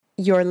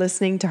You're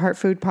listening to Heart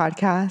Food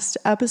Podcast,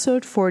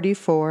 episode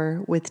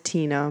 44 with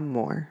Tina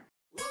Moore.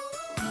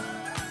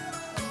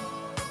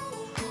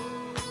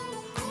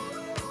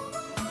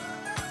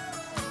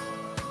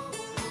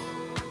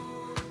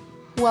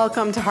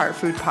 Welcome to Heart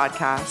Food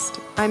Podcast.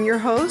 I'm your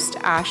host,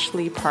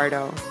 Ashley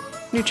Pardo,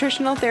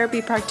 nutritional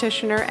therapy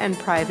practitioner and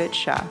private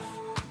chef.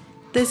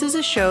 This is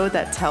a show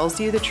that tells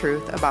you the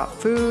truth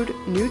about food,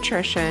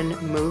 nutrition,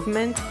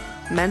 movement,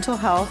 mental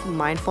health,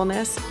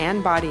 mindfulness,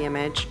 and body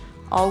image,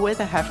 all with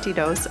a hefty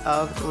dose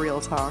of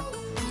real talk.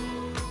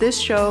 This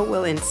show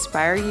will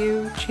inspire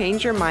you,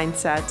 change your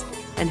mindset,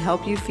 and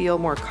help you feel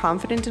more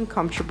confident and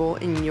comfortable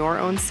in your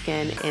own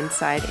skin,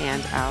 inside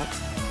and out.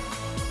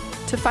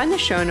 To find the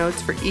show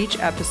notes for each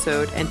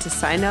episode and to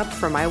sign up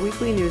for my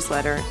weekly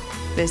newsletter,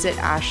 visit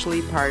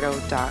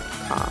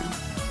ashleypardo.com.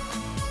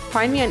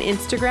 Find me on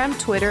Instagram,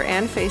 Twitter,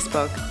 and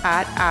Facebook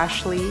at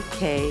Ashley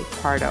K.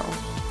 Pardo.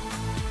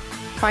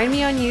 Find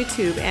me on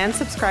YouTube and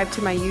subscribe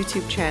to my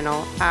YouTube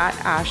channel at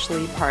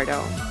Ashley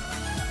Pardo.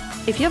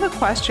 If you have a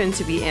question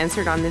to be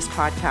answered on this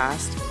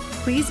podcast,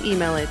 please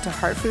email it to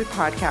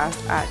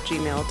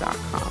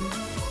heartfoodpodcast@gmail.com.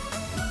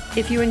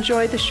 If you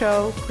enjoyed the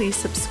show, please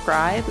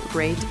subscribe,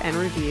 rate, and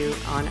review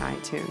on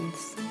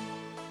iTunes.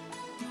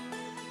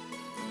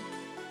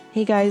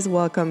 Hey guys,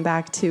 welcome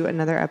back to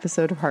another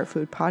episode of Heart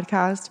Food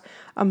Podcast.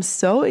 I'm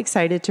so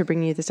excited to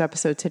bring you this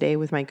episode today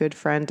with my good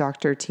friend,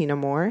 Dr. Tina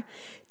Moore.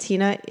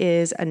 Tina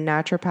is a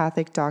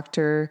naturopathic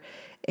doctor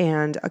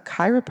and a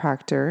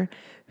chiropractor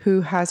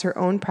who has her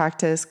own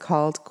practice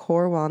called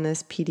Core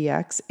Wellness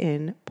PDX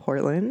in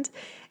Portland.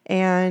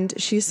 And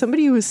she's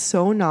somebody who is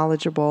so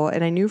knowledgeable.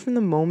 And I knew from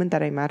the moment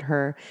that I met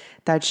her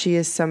that she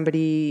is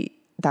somebody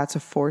that's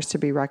a force to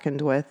be reckoned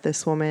with.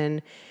 This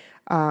woman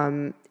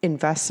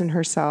invests in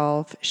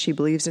herself. She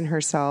believes in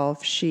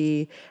herself.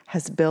 She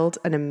has built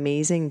an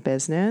amazing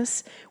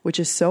business, which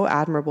is so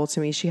admirable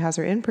to me. She has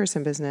her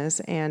in-person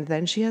business, and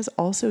then she has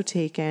also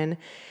taken,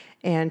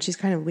 and she's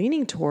kind of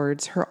leaning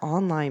towards her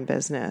online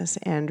business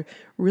and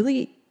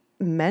really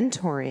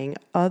mentoring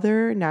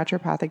other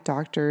naturopathic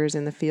doctors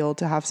in the field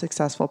to have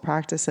successful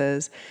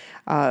practices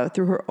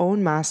through her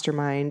own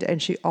mastermind.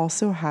 And she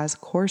also has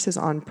courses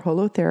on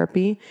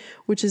prolotherapy,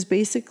 which is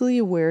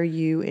basically where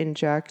you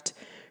inject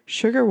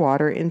sugar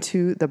water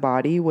into the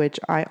body, which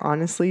I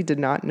honestly did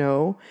not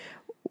know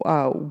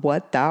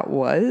what that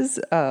was.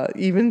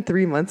 Even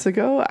 3 months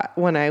ago,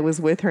 when I was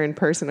with her in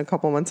person a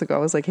couple months ago, I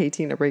was like, hey,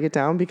 Tina, break it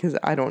down because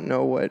I don't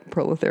know what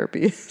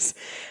prolotherapy is.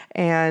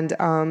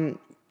 And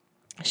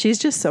she's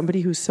just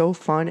somebody who's so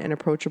fun and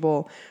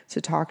approachable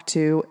to talk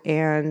to.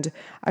 And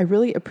I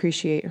really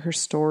appreciate her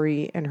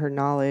story and her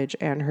knowledge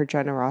and her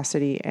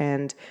generosity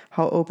and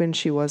how open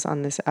she was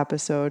on this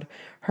episode.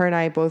 Her and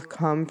I both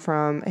come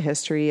from a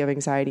history of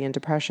anxiety and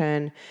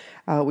depression.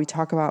 We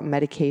talk about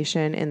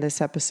medication in this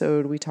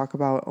episode. We talk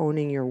about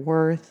owning your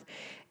worth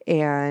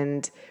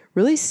and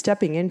really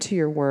stepping into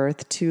your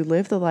worth to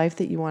live the life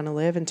that you want to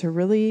live and to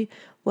really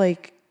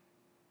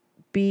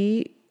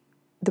be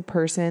the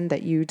person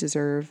that you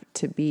deserve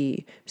to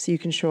be so you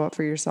can show up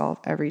for yourself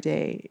every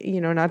day.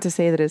 You know, not to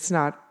say that it's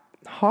not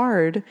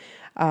hard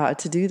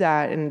to do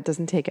that and it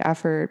doesn't take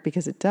effort,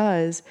 because it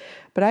does.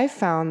 But I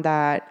found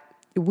that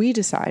we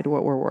decide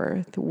what we're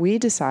worth. We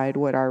decide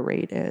what our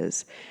rate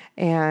is.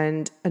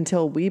 And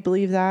until we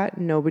believe that,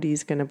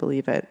 nobody's going to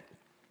believe it.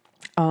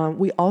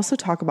 We also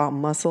talk about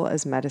muscle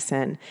as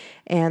medicine.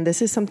 And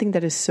this is something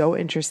that is so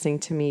interesting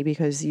to me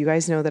because you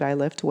guys know that I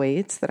lift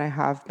weights, that I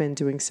have been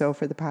doing so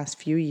for the past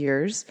few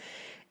years.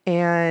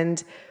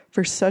 And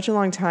for such a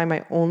long time,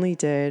 I only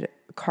did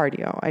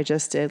cardio. I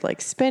just did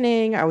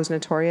spinning. I was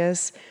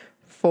notorious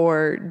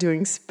for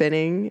doing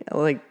spinning.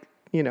 I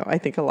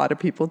think a lot of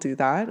people do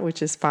that,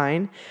 which is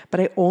fine, but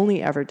I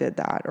only ever did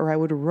that. Or I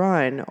would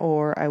run,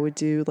 or I would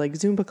do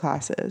Zumba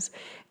classes,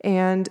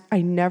 and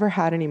I never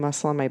had any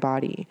muscle on my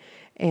body.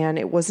 And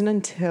it wasn't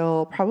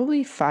until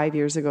probably 5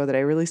 years ago that I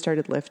really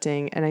started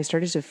lifting, and I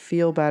started to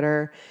feel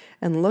better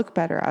and look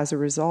better as a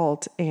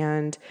result.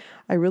 And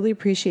I really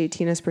appreciate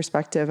Tina's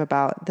perspective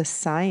about the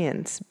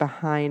science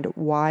behind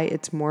why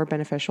it's more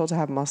beneficial to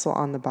have muscle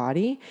on the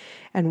body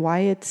and why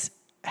it's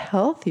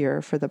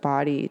healthier for the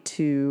body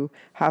to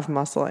have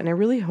muscle. And I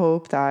really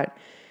hope that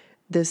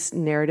this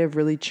narrative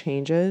really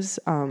changes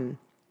in,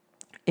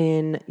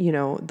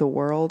 the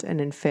world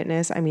and in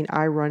fitness. I mean,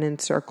 I run in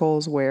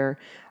circles where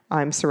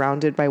I'm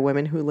surrounded by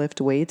women who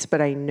lift weights,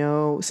 but I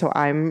know, so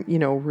I'm,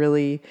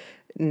 really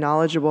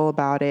knowledgeable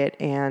about it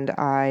and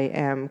I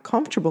am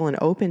comfortable and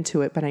open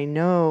to it, but I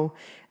know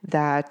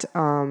that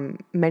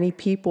many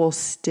people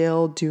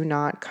still do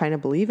not kind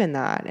of believe in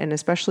that, and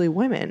especially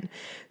women.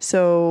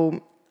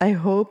 So I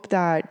hope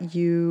that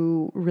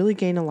you really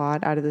gain a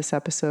lot out of this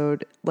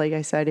episode. Like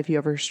I said, if you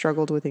ever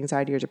struggled with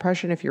anxiety or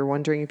depression, if you're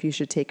wondering if you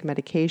should take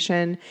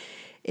medication,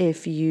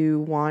 if you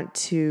want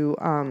to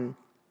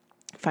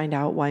find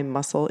out why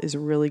muscle is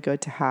really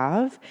good to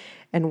have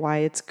and why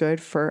it's good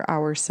for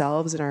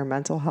ourselves and our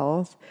mental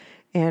health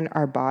and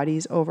our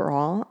bodies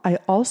overall, I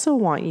also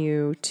want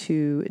you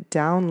to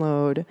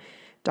download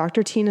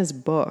Dr. Tina's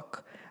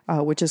book.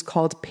 which is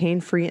called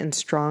Pain Free and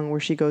Strong, where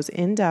she goes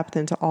in depth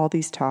into all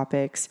these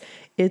topics.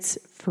 It's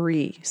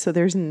free, so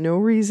there's no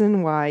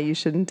reason why you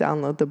shouldn't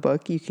download the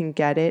book. You can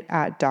get it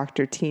at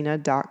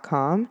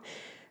drtyna.com,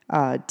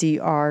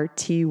 DRTYNA,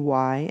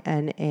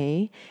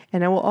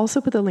 and I will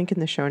also put the link in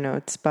the show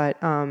notes. But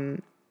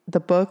the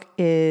book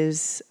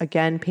is,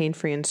 again, Pain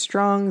Free and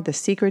Strong, The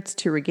Secrets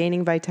to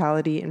Regaining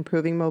Vitality,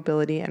 Improving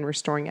Mobility, and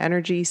Restoring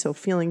Energy. So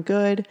feeling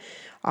good,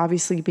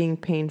 obviously being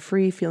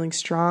pain-free, feeling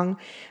strong.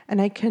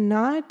 And I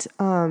cannot,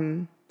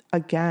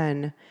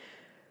 again,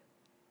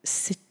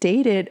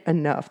 state it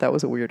enough. That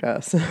was a weird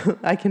ass.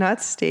 I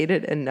cannot state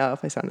it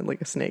enough. I sounded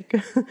like a snake.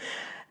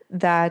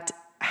 That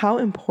how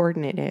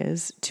important it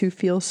is to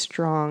feel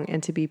strong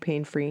and to be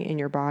pain-free in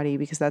your body,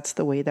 because that's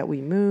the way that we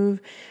move.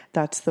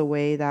 That's the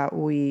way that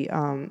we,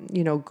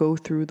 go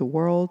through the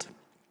world.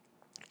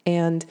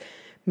 And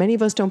many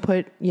of us don't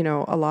put,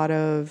 a lot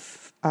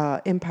of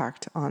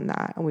impact on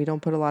that. And we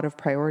don't put a lot of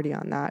priority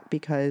on that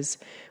because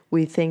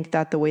we think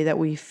that the way that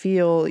we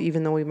feel,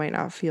 even though we might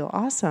not feel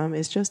awesome,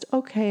 is just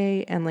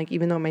okay. And like,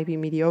 even though it might be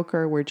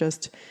mediocre, we're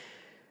just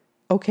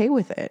okay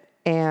with it.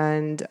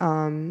 And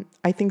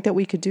I think that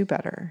we could do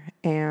better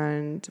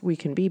and we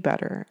can be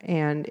better.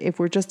 And if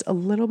we're just a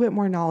little bit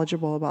more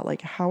knowledgeable about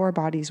like how our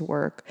bodies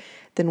work,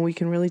 then we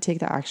can really take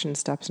the action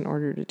steps in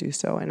order to do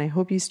so. And I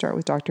hope you start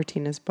with Dr.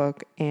 Tina's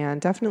book,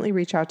 and definitely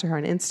reach out to her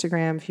on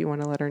Instagram if you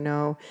want to let her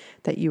know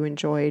that you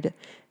enjoyed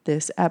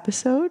this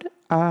episode.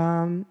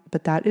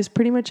 But that is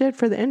pretty much it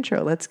for the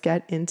intro. Let's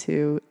get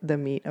into the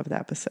meat of the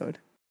episode.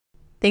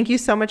 Thank you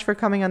so much for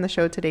coming on the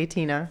show today,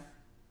 Tina.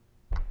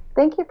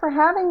 Thank you for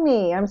having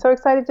me. I'm so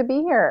excited to be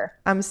here.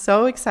 I'm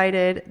so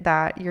excited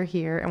that you're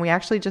here. And we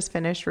actually just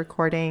finished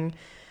recording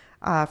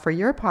for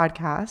your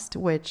podcast,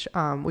 which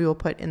we will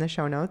put in the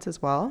show notes as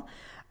well.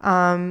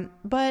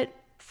 But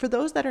for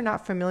those that are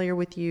not familiar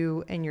with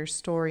you and your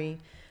story,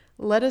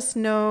 let us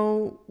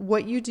know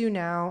what you do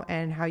now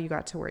and how you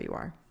got to where you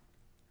are.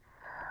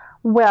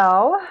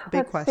 Well,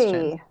 Big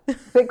question.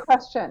 Big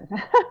question.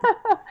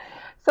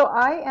 So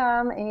I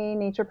am a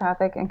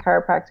naturopathic and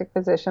chiropractic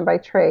physician by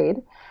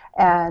trade.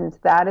 And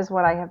that is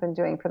what I have been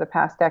doing for the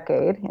past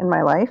decade in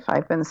my life.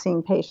 I've been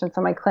seeing patients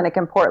in my clinic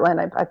in Portland.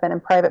 I've been in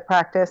private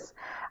practice.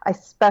 I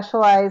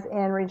specialize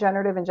in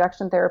regenerative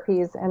injection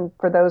therapies. And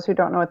for those who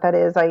don't know what that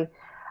is, I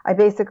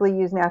basically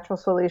use natural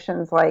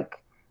solutions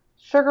like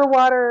sugar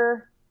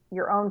water,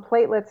 your own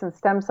platelets and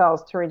stem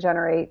cells to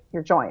regenerate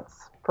your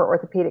joints for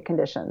orthopedic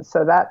conditions.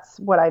 So that's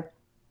what I've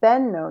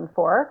been known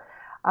for.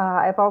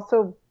 I've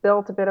also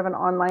built a bit of an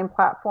online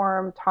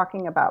platform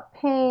talking about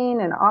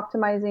pain and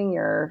optimizing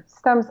your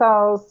stem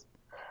cells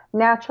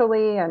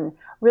naturally, and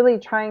really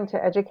trying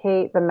to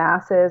educate the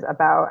masses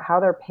about how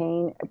their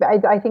pain.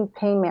 I think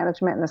pain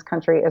management in this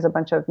country is a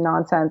bunch of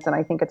nonsense, and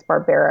I think it's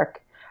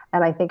barbaric,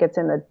 and I think it's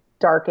in the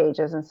dark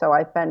ages. And so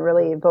I've been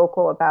really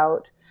vocal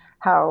about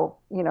how,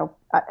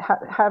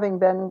 having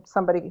been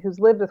somebody who's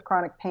lived with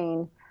chronic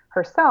pain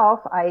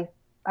herself,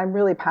 I'm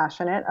really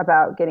passionate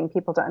about getting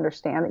people to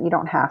understand that you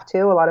don't have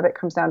to. A lot of it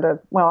comes down to,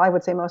 I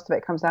would say most of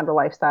it comes down to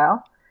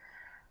lifestyle.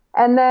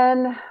 And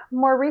then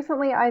more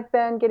recently, I've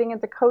been getting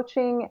into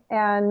coaching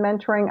and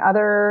mentoring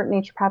other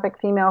naturopathic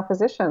female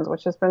physicians,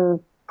 which has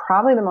been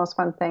probably the most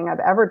fun thing I've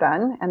ever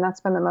done. And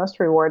that's been the most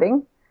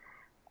rewarding.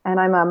 And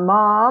I'm a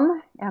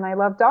mom, and I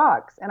love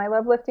dogs, and I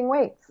love lifting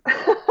weights.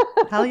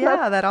 Hell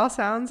yeah, that all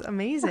sounds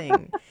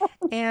amazing.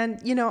 And,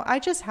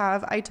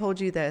 I told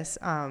you this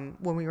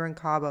when we were in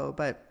Cabo,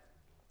 but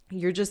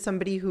you're just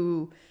somebody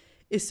who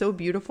is so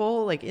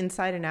beautiful, like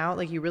inside and out.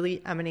 Like you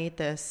really emanate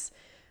this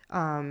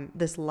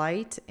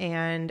light.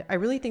 And I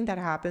really think that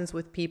happens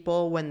with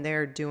people when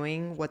they're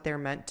doing what they're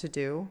meant to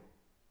do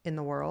in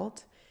the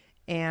world.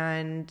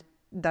 And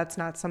that's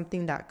not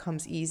something that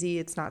comes easy.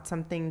 It's not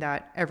something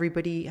that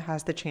everybody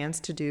has the chance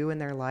to do in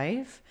their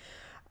life.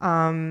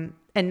 And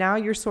now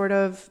you're sort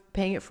of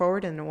paying it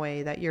forward in a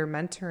way that you're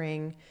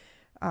mentoring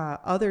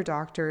other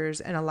doctors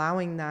and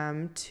allowing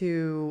them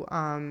to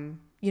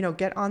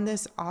get on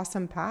this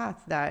awesome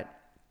path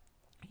that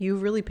you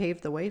really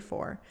paved the way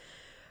for.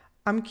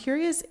 I'm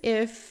curious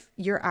if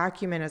your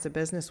acumen as a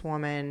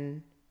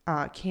businesswoman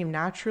came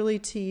naturally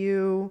to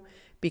you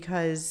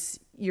because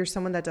you're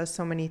someone that does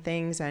so many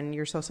things and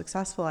you're so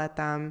successful at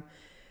them.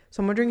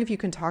 So I'm wondering if you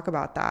can talk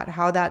about that,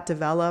 how that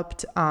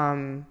developed,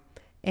 and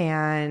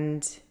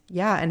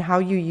how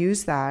you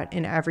use that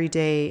in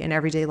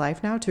everyday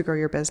life now to grow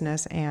your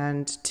business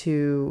and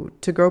to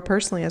grow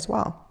personally as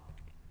well.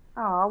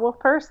 Oh, well,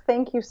 first,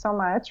 thank you so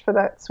much for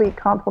that sweet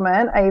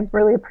compliment. I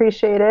really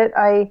appreciate it.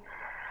 I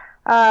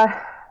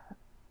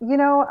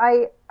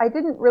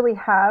didn't really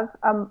have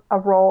a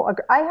role.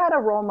 I had a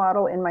role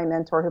model in my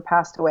mentor who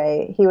passed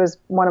away. He was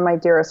one of my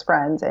dearest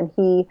friends, and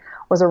he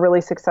was a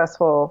really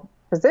successful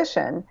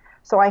physician.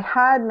 So I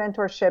had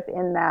mentorship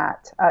in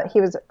that. He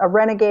was a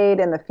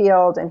renegade in the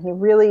field, and he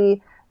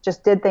really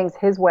just did things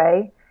his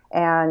way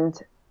and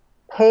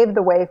paved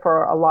the way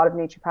for a lot of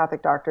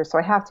naturopathic doctors. So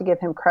I have to give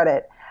him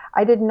credit.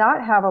 I did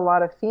not have a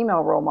lot of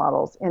female role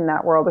models in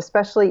that world,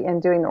 especially in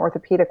doing the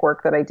orthopedic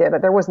work that I did.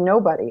 There was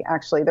nobody,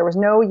 actually. There was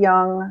no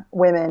young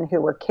women who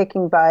were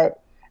kicking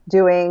butt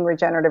doing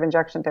regenerative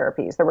injection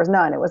therapies. There was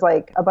none. It was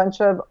like a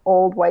bunch of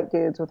old white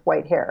dudes with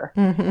white hair.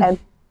 Mm-hmm. And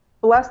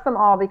bless them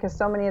all, because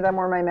so many of them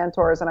were my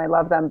mentors and I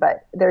love them,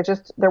 but there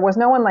was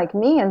no one like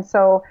me. And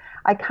so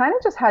I kind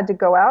of just had to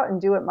go out and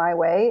do it my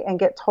way and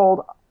get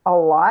told a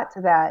lot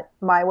that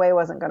my way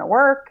wasn't going to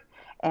work,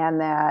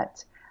 and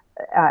that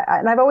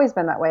and I've always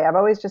been that way. I've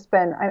always just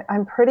been,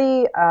 I'm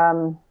pretty,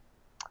 I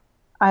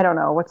don't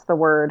know, what's the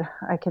word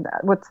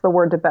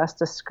to best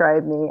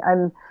describe me?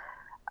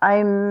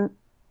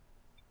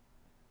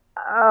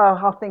 Oh,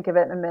 I'll think of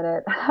it in a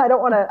minute. I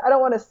don't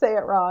want to say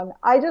it wrong.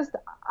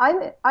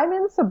 I'm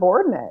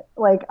insubordinate.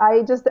 Like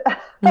I'm just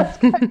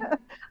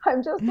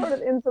sort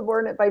of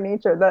insubordinate by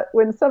nature, that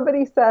when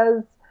somebody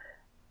says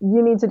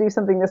you need to do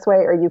something this way,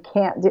 or you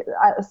can't do,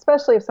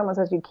 especially if someone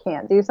says you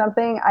can't do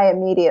something,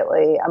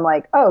 I'm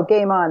like, oh,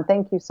 game on.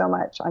 Thank you so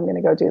much. I'm going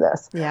to go do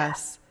this.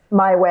 Yes.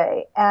 My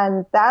way.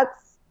 And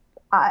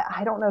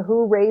I don't know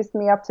who raised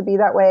me up to be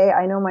that way.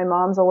 I know my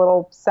mom's a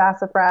little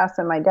sassafras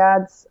and my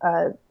dad's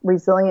a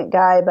resilient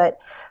guy, but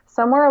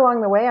somewhere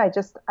along the way,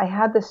 I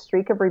had this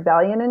streak of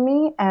rebellion in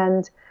me,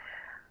 and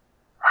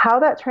how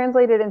that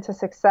translated into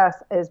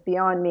success is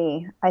beyond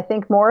me. I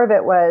think more of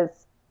it was,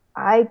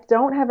 I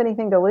don't have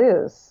anything to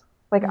lose.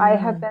 Like I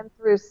have been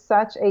through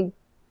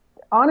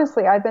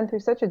I've been through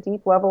such a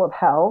deep level of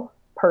hell,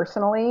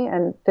 personally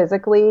and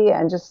physically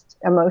and just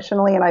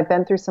emotionally. And I've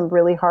been through some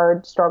really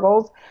hard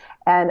struggles.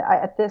 And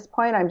at this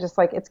point, I'm just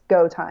like, it's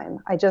go time.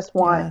 I just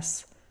want,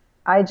 yes.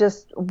 I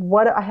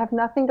have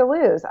nothing to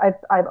lose.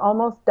 I've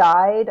almost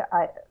died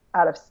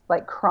out of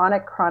like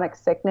chronic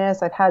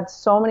sickness. I've had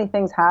so many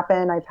things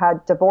happen. I've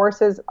had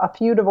a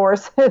few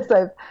divorces.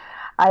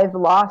 I've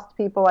lost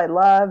people I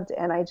loved,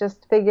 and I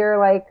just figure,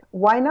 like,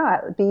 why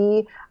not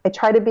I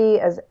try to be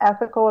as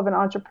ethical of an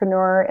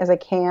entrepreneur as I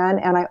can.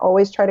 And I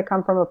always try to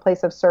come from a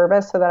place of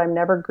service so that I'm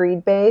never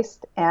greed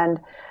based. And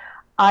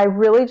I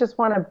really just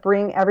want to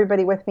bring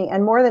everybody with me.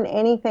 And more than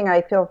anything,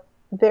 I feel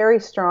very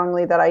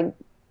strongly that I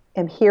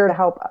am here to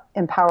help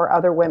empower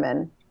other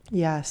women.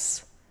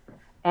 Yes.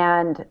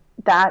 And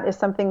that is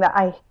something that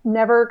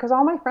because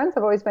all my friends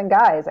have always been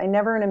guys. I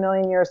never in a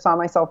million years saw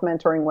myself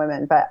mentoring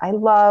women, but I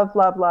love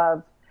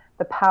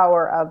the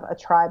power of a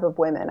tribe of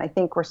women. I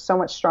think we're so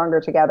much stronger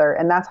together,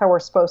 and that's how we're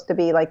supposed to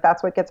be. Like,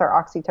 that's what gets our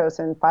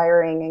oxytocin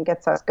firing and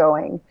gets us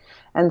going.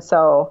 And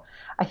so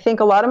I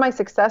think a lot of my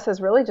success has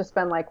really just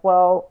been like,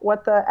 well,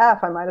 what the F?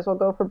 I might as well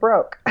go for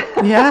broke.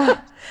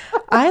 Yeah.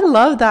 I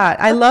love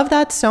that. I love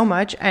that so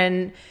much.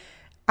 And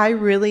I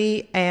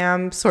really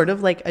am sort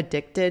of like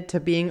addicted to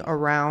being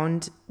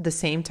around the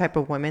same type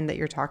of women that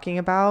you're talking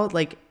about.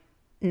 Like,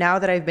 now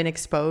that I've been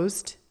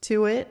exposed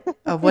to it,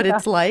 of what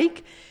it's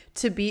like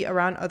to be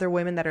around other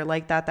women that are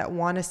like that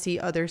want to see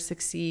others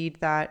succeed,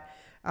 that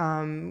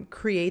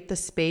create the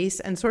space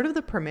and sort of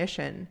the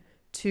permission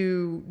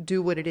to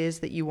do what it is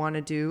that you want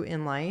to do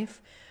in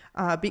life.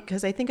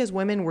 Because I think as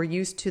women, we're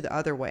used to the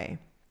other way.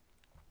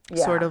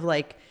 Yeah. Sort of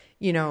like,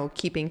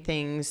 keeping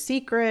things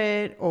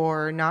secret,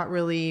 or not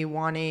really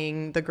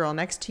wanting the girl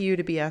next to you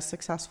to be as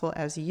successful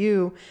as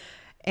you.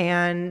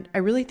 And I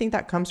really think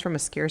that comes from a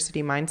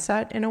scarcity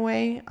mindset in a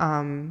way.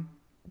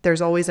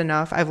 There's always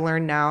enough. I've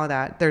learned now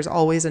that there's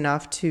always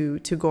enough to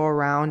go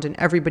around, and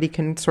everybody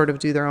can sort of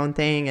do their own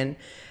thing, and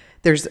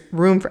there's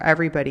room for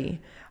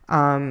everybody.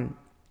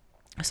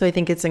 So I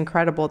think it's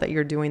incredible that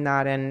you're doing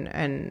that.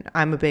 And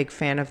I'm a big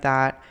fan of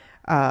that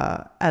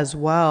as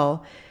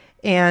well.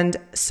 And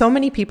so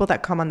many people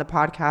that come on the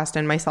podcast,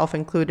 and myself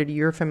included,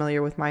 you're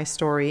familiar with my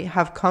story,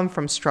 have come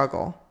from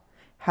struggle,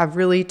 have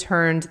really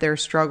turned their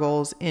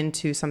struggles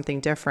into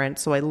something different.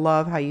 So I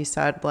love how you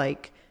said,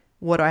 like,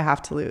 what do I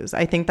have to lose?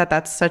 I think that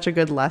that's such a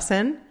good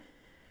lesson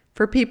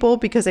for people,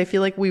 because I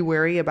feel like we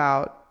worry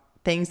about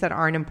things that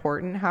aren't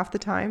important half the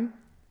time,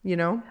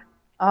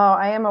 Oh,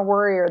 I am a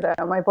worrier,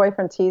 though. My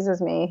boyfriend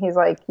teases me. He's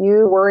like,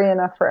 you worry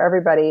enough for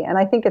everybody. And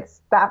I think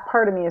that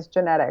part of me is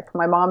genetic.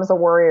 My mom is a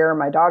worrier.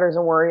 My daughter's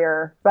a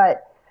worrier.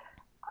 But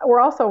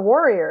we're also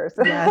warriors.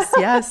 Yes,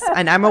 yes.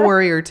 And I'm a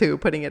worrier, too,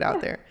 putting it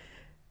out there.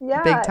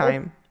 Yeah. Big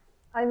time.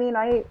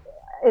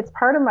 It's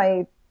part of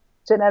my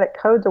genetic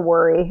code to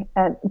worry.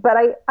 But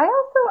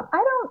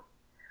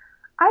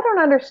I don't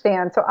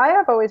understand. So I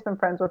have always been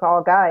friends with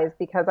all guys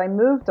because I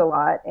moved a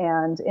lot.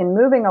 And in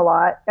moving a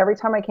lot, every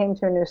time I came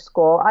to a new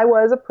school, I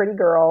was a pretty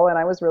girl and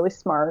I was really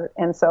smart.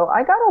 And so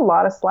I got a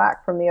lot of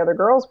slack from the other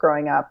girls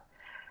growing up.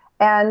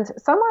 And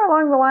somewhere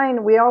along the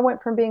line, we all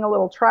went from being a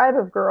little tribe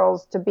of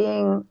girls to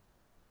being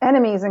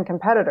enemies and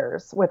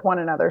competitors with one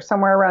another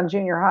somewhere around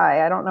junior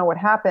high. I don't know what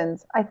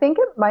happens. I think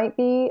it might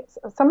be,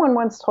 someone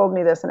once told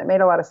me this and it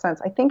made a lot of sense.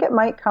 I think it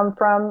might come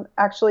from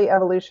actually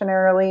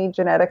evolutionarily,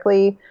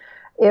 genetically,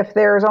 if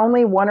there's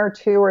only one or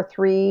two or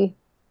three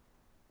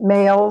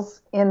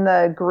males in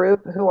the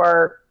group who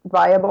are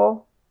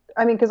viable.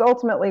 I mean, because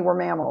ultimately we're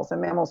mammals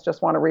and mammals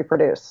just want to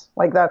reproduce.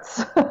 Like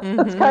that's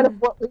kind of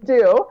what we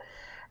do.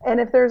 And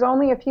if there's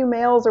only a few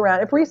males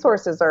around, if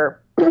resources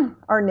are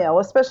are nil,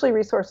 especially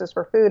resources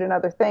for food and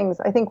other things.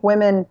 I think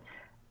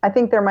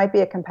there might be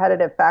a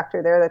competitive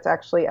factor there that's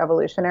actually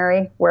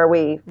evolutionary, where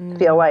we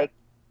feel like,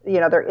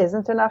 there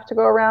isn't enough to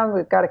go around.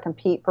 We've got to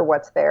compete for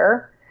what's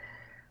there.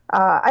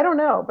 I don't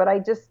know, but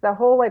the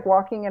whole like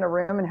walking in a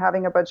room and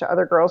having a bunch of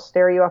other girls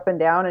stare you up and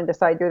down and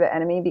decide you're the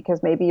enemy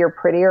because maybe you're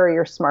prettier or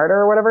you're smarter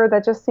or whatever,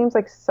 that just seems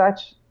like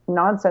such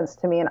nonsense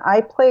to me. And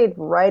I played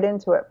right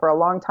into it for a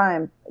long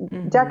time,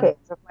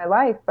 decades of my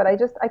life. But I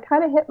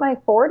kind of hit my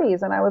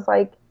 40s and I was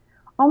like,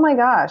 oh my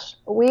gosh,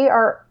 we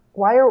are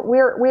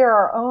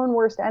our own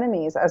worst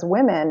enemies as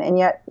women. And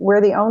yet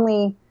we're the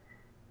only,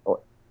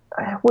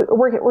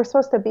 we're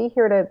supposed to be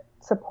here to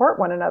support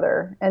one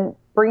another and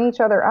bring each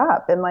other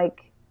up and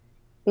like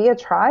be a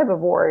tribe of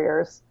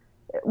warriors.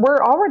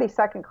 We're already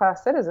second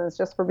class citizens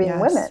just for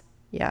being women.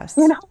 Yes.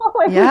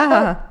 Like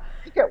yeah.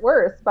 Make it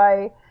worse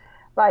by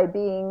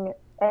being,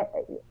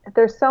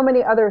 there's so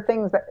many other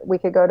things that we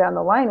could go down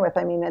the line with.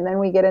 I mean, and then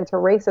we get into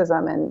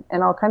racism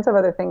and all kinds of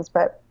other things.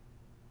 But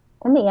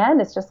in the end,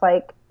 it's just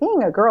like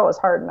being a girl is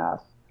hard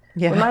enough.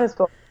 Yeah. We might as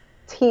well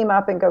team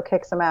up and go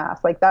kick some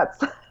ass. Like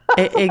that's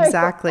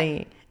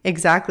exactly.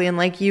 Exactly. And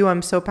like you,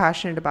 I'm so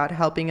passionate about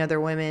helping other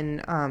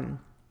women,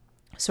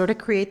 sort of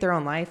create their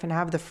own life and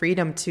have the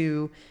freedom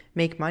to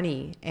make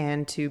money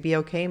and to be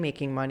okay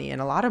making money and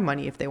a lot of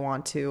money if they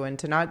want to, and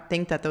to not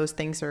think that those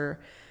things are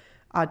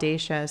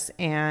audacious.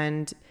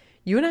 And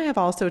you and I have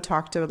also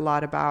talked a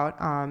lot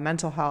about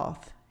mental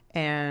health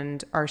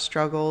and our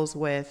struggles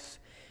with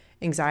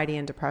anxiety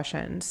and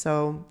depression.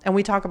 So, and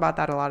we talk about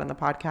that a lot on the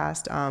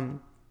podcast.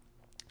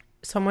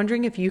 So I'm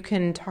wondering if you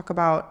can talk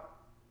about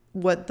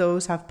what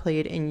those have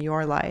played in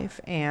your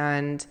life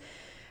and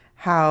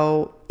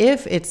how,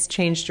 if it's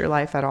changed your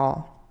life at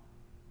all.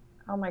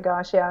 Oh my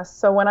gosh, yes.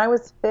 So when I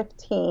was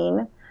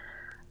 15,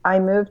 I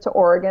moved to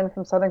Oregon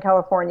from Southern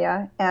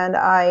California, and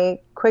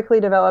I quickly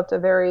developed a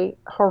very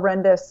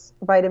horrendous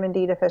vitamin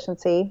D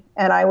deficiency.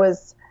 And I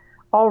was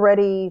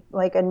already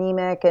like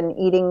anemic and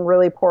eating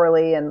really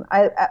poorly. And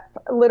I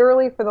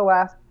literally for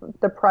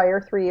the prior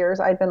 3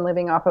 years, I'd been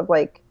living off of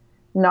like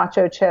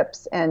nacho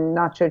chips and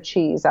nacho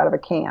cheese out of a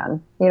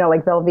can,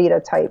 like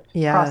Velveeta type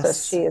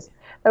processed cheese.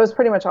 That was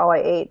pretty much all I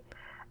ate.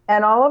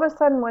 And all of a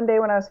sudden, one day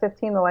when I was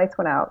 15, the lights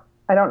went out.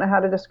 I don't know how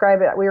to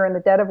describe it. We were in the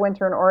dead of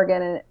winter in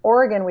Oregon. And in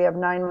Oregon, we have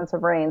 9 months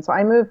of rain. So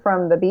I moved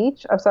from the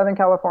beach of Southern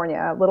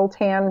California, little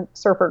tan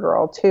surfer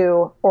girl,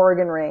 to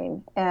Oregon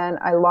rain. And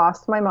I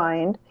lost my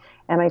mind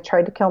and I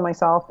tried to kill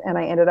myself. And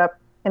I ended up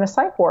in a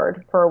psych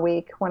ward for a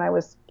week when I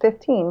was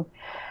 15.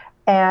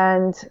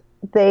 And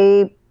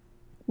they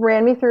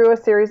ran me through a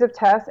series of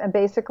tests. And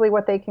basically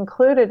what they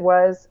concluded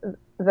was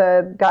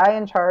the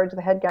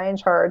head guy in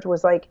charge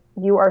was like,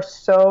 you are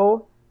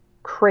so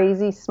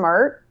crazy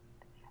smart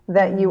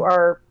that you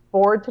are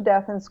bored to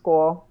death in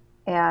school,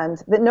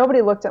 and that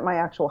nobody looked at my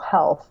actual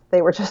health.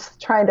 They were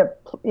just trying to,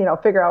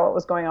 figure out what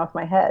was going on with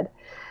my head.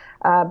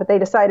 But they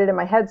decided in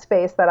my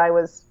headspace that I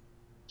was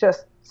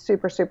just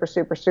super, super,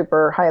 super,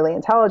 super highly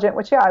intelligent,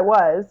 which I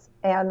was,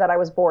 and that I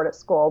was bored at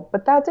school.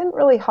 But that didn't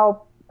really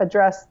help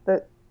address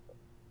the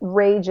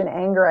rage and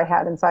anger I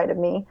had inside of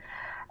me,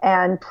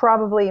 and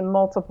probably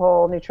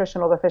multiple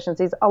nutritional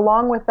deficiencies.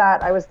 Along with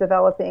that, I was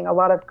developing a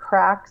lot of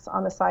cracks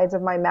on the sides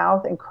of my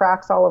mouth and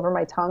cracks all over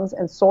my tongues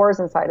and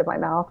sores inside of my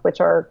mouth, which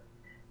are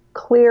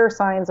clear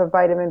signs of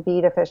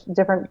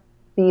different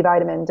B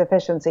vitamin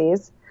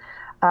deficiencies.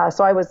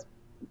 So I was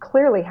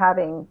clearly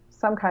having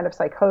some kind of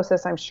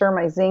psychosis. I'm sure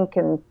my zinc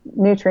and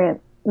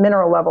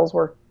mineral levels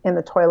were in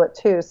the toilet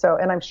too.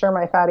 And I'm sure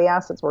my fatty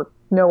acids were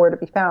nowhere to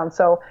be found.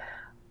 So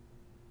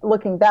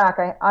looking back,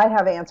 I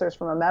have answers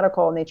from a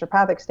medical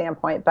naturopathic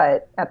standpoint,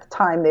 but at the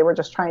time they were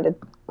just trying to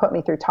put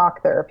me through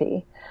talk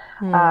therapy.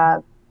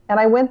 And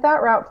I went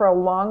that route for a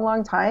long,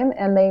 long time.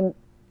 And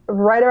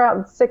right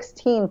around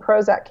 16,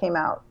 Prozac came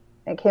out.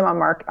 It came on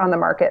the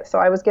market. So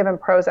I was given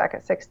Prozac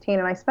at 16,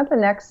 and I spent the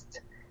next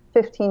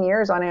 15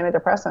 years on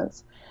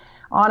antidepressants,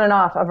 on and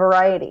off, a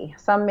variety.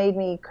 Some made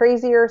me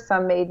crazier.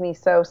 Some made me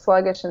so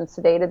sluggish and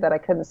sedated that I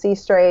couldn't see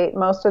straight.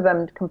 Most of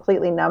them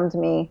completely numbed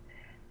me.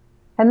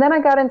 And then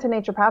I got into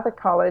naturopathic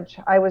college.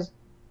 I was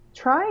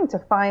trying to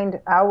find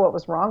out what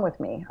was wrong with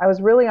me. I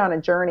was really on a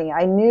journey.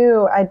 I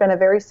knew I'd been a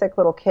very sick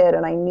little kid,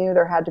 and I knew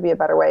there had to be a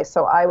better way.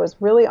 So I was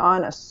really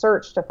on a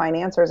search to find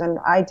answers, and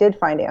I did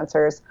find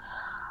answers.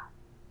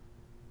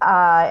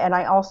 And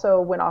I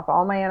also went off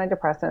all my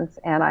antidepressants,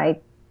 and I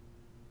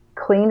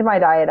cleaned my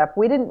diet up.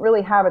 We didn't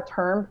really have a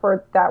term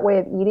for that way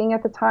of eating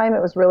at the time.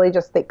 It was really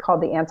just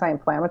called the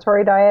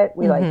anti-inflammatory diet.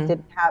 We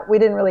we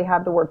didn't really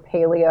have the word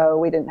paleo.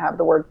 We didn't have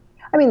the word,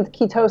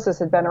 ketosis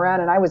had been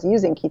around, and I was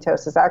using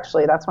ketosis.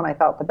 Actually, that's when I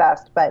felt the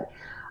best. But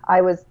I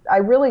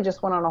really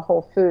just went on a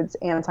whole foods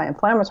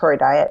anti-inflammatory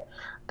diet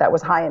that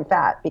was high in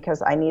fat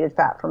because I needed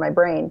fat for my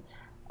brain.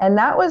 And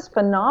that was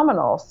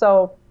phenomenal.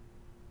 So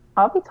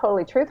I'll be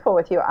totally truthful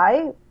with you.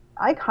 I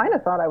kind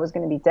of thought I was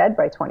going to be dead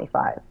by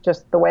 25,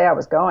 just the way I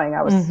was going.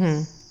 I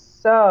was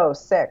so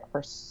sick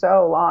for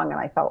so long, and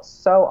I felt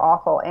so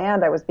awful,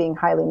 and I was being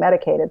highly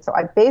medicated. So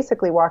I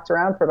basically walked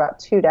around for about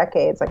 2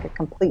 decades like a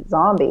complete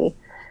zombie.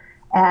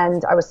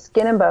 and I was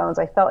skin and bones.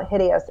 I felt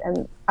hideous.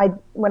 And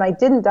when I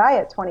didn't die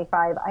at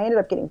 25, I ended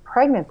up getting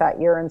pregnant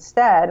that year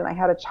instead. And I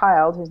had a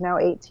child who's now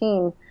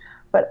 18.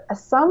 But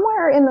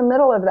somewhere in the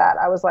middle of that,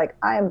 I was like,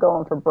 I am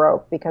going for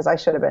broke because I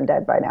should have been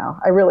dead by now.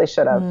 I really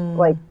should have.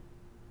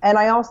 And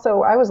I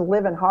was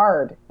living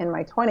hard in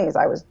my 20s.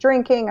 I was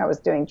drinking, I was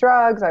doing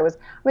drugs.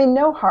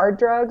 No hard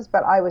drugs,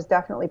 but I was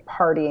definitely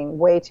partying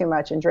way too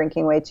much and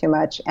drinking way too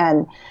much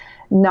and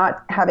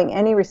not having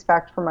any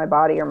respect for my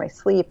body or my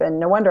sleep. And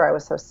no wonder I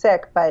was so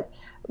sick. But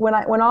when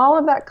all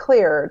of that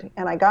cleared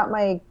and I got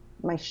my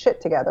shit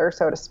together,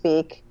 so to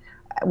speak,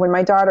 when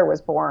my daughter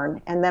was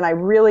born, and then I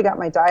really got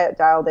my diet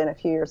dialed in a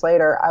few years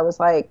later, I was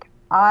like,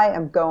 I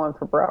am going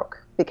for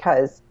broke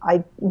because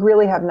I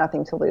really have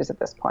nothing to lose at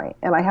this point.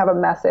 And I have a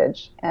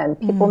message, and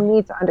people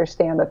need to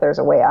understand that there's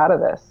a way out of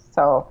this.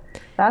 So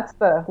that's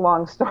the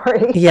long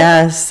story.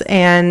 Yes.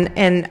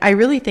 And I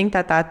really think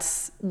that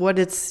that's what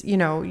it's,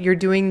 you're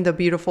doing the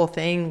beautiful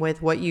thing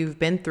with what you've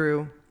been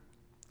through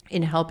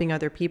in helping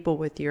other people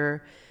with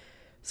your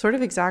sort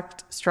of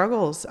exact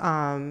struggles,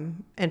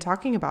 and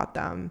talking about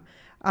them.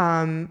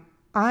 I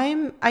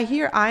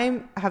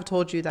have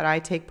told you that I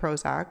take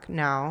Prozac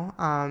now.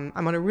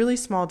 I'm on a really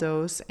small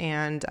dose,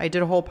 and I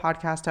did a whole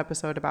podcast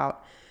episode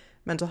about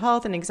mental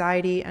health and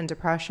anxiety and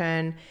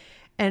depression.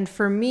 And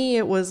for me,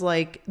 it was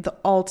like the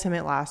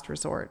ultimate last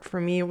resort. For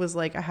me, it was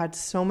like I had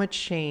so much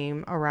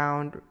shame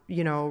around,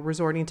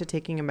 resorting to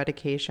taking a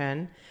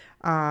medication.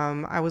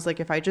 I was like,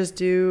 if I just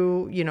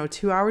do,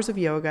 2 hours of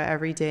yoga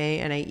every day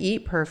and I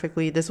eat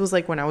perfectly, this was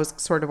like when I was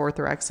sort of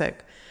orthorexic.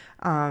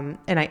 And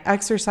I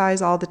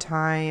exercise all the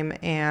time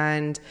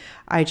and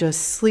I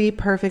just sleep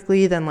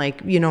perfectly, then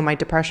my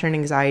depression and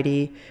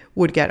anxiety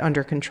would get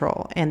under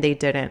control, and they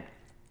didn't.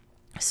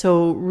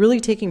 So really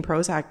taking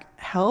Prozac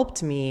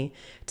helped me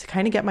to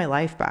kind of get my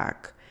life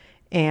back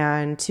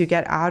and to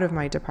get out of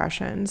my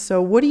depression. So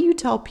what do you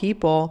tell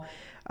people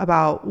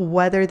about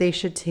whether they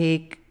should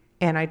take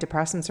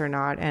antidepressants or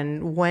not,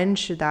 and when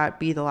should that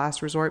be the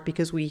last resort?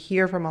 Because we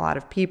hear from a lot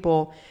of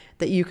people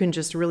that you can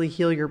just really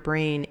heal your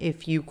brain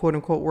if you quote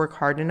unquote work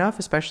hard enough,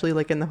 especially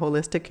like in the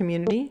holistic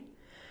community.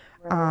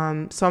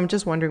 Right. So I'm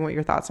just wondering what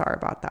your thoughts are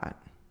about that.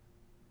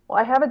 Well,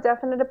 I have a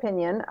definite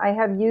opinion. I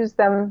have used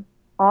them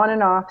on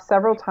and off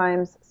several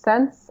times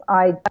since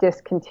I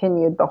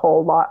discontinued the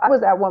whole lot. I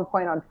was at one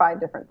point on 5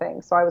 different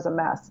things, so I was a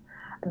mess.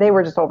 They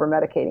were just over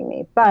medicating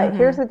me. But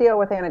here's the deal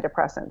with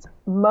antidepressants.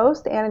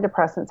 Most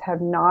antidepressants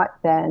have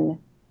not been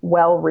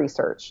well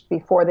researched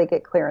before they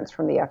get clearance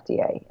from the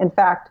FDA. In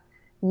fact,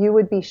 you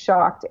would be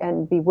shocked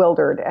and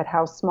bewildered at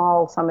how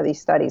small some of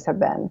these studies have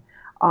been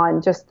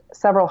on just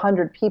several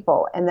hundred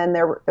people, and then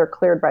they're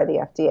cleared by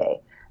the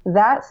FDA.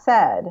 That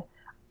said,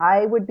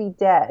 I would be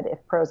dead if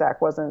Prozac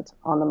wasn't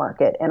on the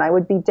market, and I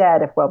would be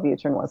dead if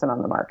Wellbutrin wasn't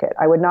on the market.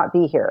 I would not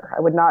be here.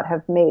 I would not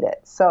have made it.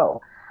 So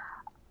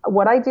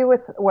what I've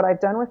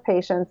done with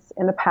patients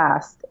in the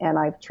past, and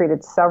I've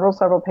treated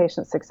several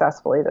patients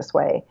successfully this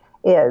way,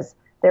 is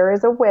there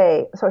is a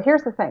way. So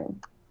here's the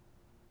thing.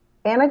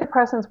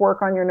 Antidepressants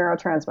work on your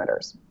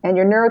neurotransmitters, and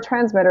your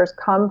neurotransmitters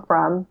come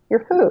from your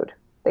food.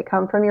 They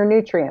come from your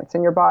nutrients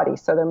in your body.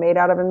 So they're made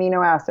out of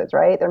amino acids,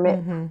 right?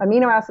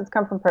 Amino acids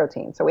come from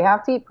protein. So we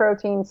have to eat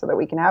protein so that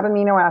we can have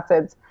amino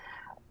acids.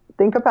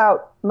 Think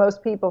about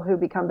most people who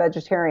become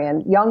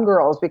vegetarian, young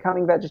girls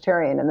becoming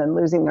vegetarian and then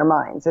losing their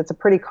minds. It's a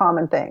pretty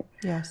common thing.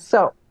 Yes.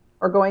 So,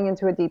 or going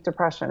into a deep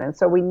depression. And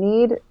so we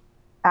need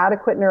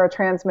adequate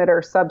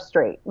neurotransmitter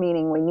substrate,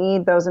 meaning we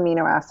need those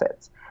amino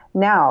acids.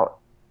 Now,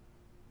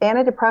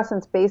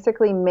 antidepressants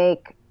basically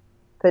make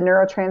the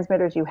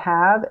neurotransmitters you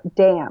have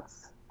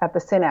dance at the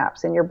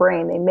synapse in your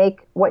brain. They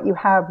make what you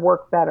have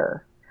work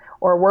better,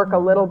 or work a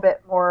little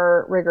bit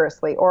more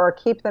rigorously, or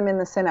keep them in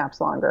the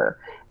synapse longer.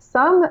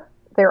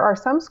 There are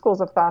some schools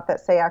of thought that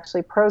say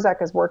actually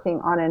Prozac is working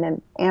on an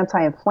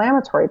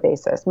anti-inflammatory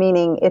basis,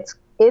 meaning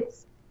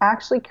it's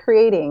actually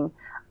creating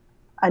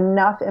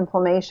enough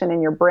inflammation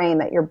in your brain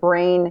that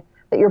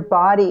your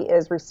body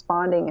is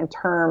responding in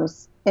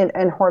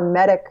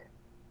hormetic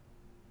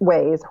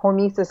ways.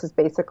 Hormesis is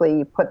basically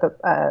you put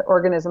the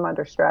organism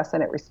under stress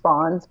and it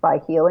responds by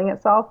healing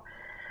itself.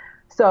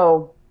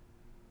 So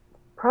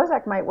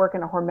Prozac might work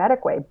in a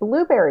hormetic way.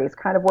 Blueberries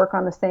kind of work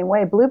on the same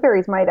way.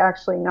 Blueberries might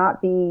actually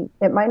not be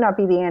the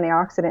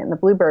antioxidant in the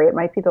blueberry. It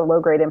might be the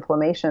low-grade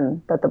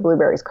inflammation that the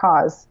blueberries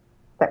cause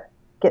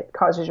that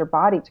causes your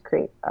body to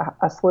create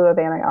a slew of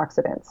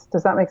antioxidants.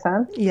 Does that make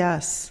sense?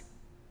 Yes.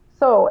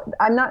 So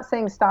I'm not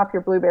saying stop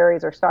your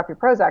blueberries or stop your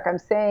Prozac. I'm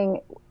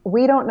saying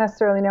we don't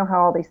necessarily know how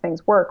all these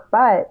things work,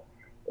 but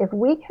if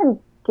we can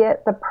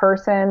get the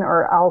person,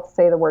 or I'll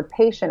say the word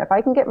patient, if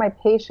I can get my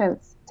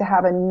patients to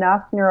have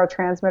enough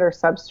neurotransmitter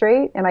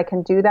substrate, and I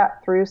can do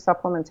that through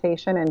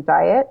supplementation and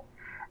diet,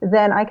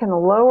 then I can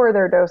lower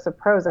their dose of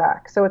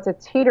Prozac. So it's a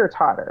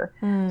teeter-totter.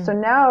 So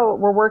now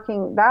we're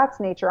working, that's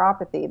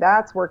naturopathy.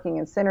 That's working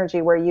in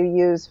synergy, where you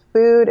use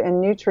food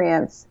and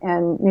nutrients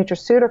and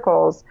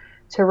nutraceuticals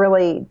to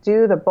really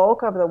do the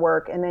bulk of the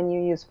work, and then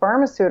you use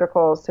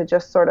pharmaceuticals to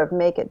just sort of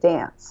make it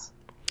dance.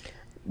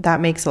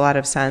 That makes a lot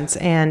of sense.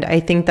 And I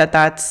think that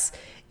that's,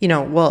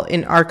 well,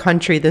 in our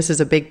country, this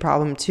is a big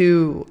problem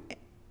too.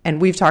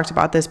 And we've talked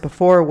about this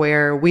before,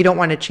 where we don't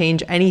want to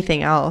change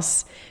anything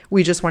else.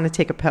 We just want to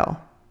take a pill,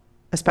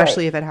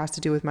 especially if it has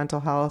to do with mental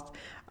health,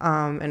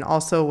 and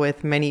also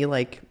with many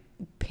like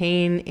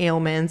pain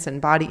ailments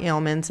and body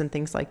ailments and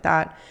things like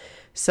that.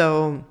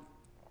 So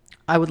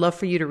I would love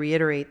for you to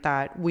reiterate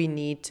that we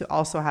need to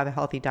also have a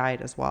healthy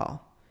diet as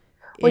well.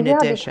 Well, In yeah,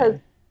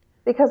 addition.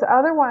 because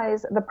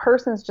otherwise the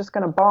person's just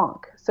going to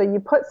bonk. So you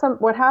put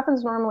what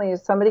happens normally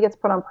is somebody gets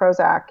put on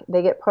Prozac,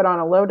 they get put on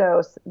a low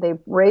dose, they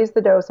raise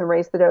the dose and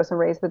raise the dose and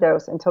raise the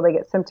dose until they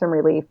get symptom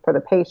relief for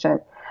the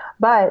patient.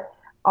 But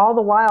all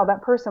the while,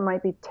 that person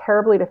might be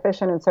terribly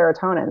deficient in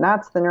serotonin.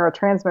 That's the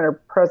neurotransmitter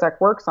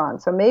Prozac works on.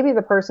 So maybe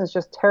the person's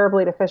just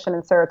terribly deficient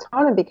in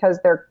serotonin because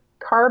they're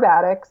carb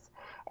addicts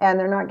and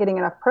they're not getting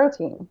enough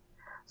protein.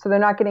 So they're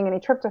not getting any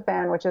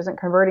tryptophan, which isn't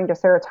converting to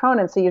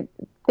serotonin. So you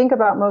think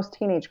about most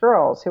teenage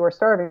girls who are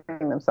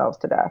starving themselves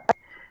to death.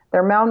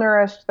 They're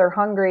malnourished, they're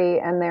hungry,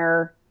 and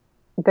they're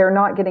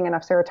not getting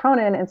enough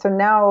serotonin. And so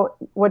now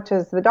what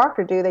does the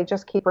doctor do? They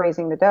just keep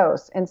raising the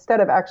dose instead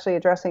of actually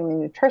addressing the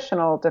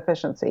nutritional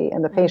deficiency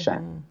in the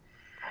patient. Mm-hmm.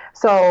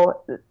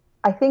 So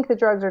I think the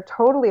drugs are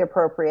totally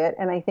appropriate,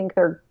 and I think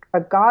they're a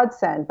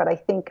godsend, but I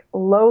think as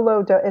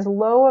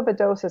low of a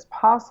dose as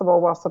possible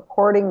while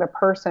supporting the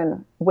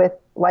person with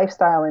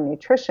lifestyle and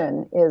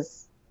nutrition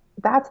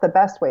that's the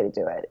best way to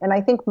do it. And I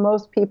think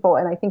most people,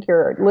 and I think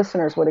your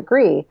listeners would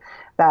agree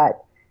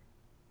that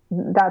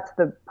that's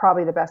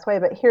probably the best way.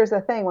 But here's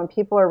the thing, when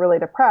people are really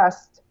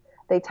depressed,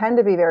 they tend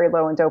to be very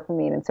low in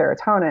dopamine and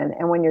serotonin.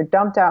 And when you're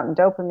dumped out in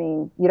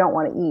dopamine, you don't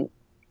want to eat.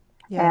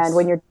 Yes. And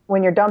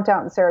when you're dumped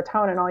out in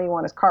serotonin, all you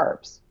want is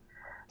carbs.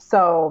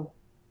 So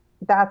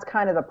that's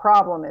kind of the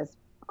problem, is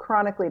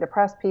chronically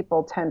depressed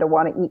people tend to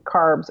want to eat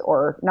carbs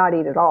or not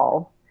eat at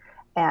all.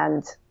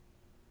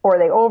 Or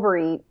they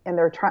overeat, and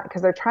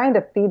because they're trying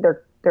to feed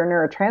their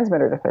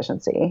neurotransmitter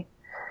deficiency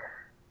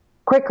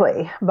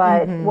quickly.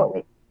 But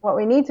what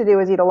we need to do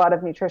is eat a lot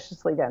of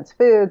nutritiously dense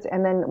foods,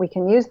 and then we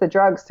can use the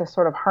drugs to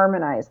sort of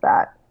harmonize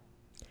that.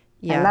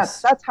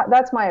 Yes. And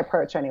that's my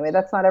approach anyway.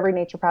 That's not every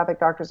naturopathic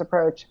doctor's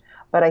approach,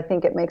 but I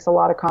think it makes a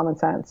lot of common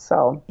sense.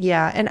 So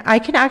yeah, and I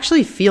can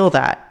actually feel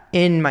that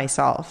in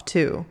myself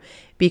too,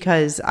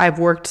 because I've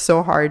worked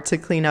so hard to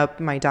clean up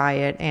my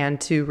diet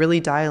and to really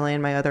dial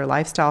in my other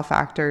lifestyle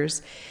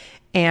factors.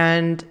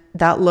 And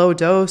that low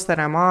dose that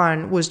I'm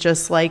on was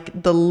just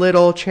like the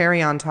little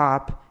cherry on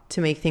top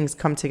to make things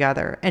come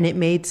together. And it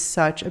made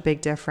such a big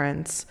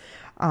difference.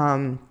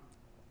 It's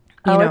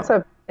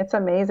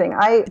amazing.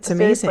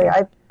 Seriously,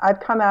 I've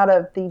come out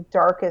of the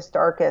darkest,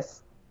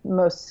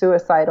 most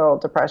suicidal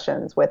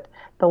depressions with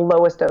the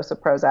lowest dose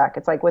of Prozac.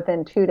 It's like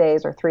within 2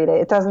 days or 3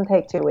 days. It doesn't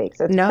take 2 weeks.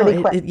 It's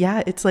pretty quick.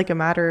 It's like a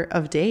matter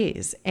of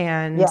days.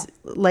 And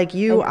like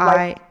you,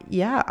 I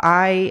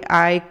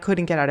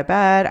couldn't get out of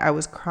bed. I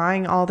was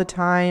crying all the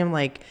time,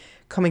 like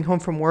coming home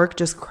from work,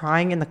 just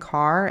crying in the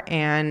car.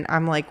 And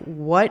I'm like,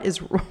 what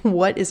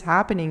is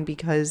happening?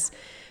 Because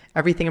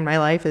everything in my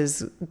life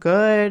is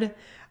good.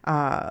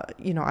 I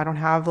don't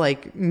have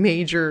like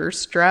major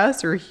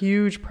stress or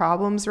huge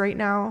problems right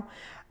now.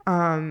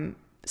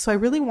 So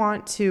I'm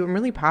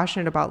really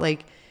passionate about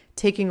like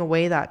taking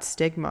away that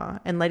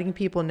stigma and letting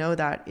people know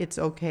that it's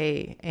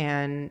okay.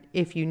 And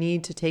if you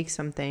need to take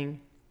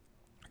something,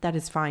 that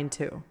is fine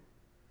too.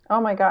 Oh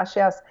my gosh,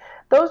 yes.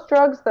 Those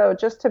drugs though,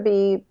 just to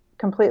be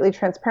completely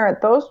transparent,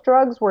 those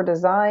drugs were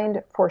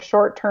designed for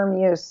short-term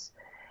use,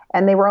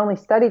 and they were only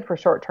studied for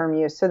short-term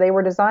use. So they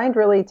were designed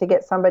really to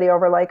get somebody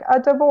over like a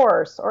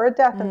divorce or a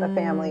death in the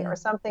family or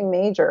something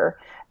major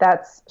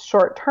that's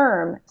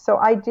short-term. So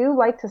I do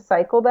like to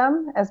cycle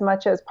them as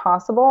much as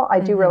possible. I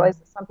do realize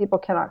that some people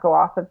cannot go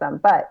off of them,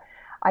 but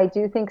I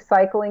do think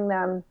cycling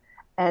them,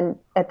 and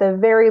at the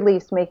very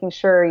least making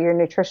sure your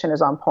nutrition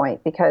is on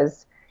point,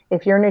 because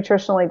if you're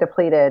nutritionally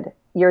depleted,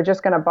 you're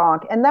just going to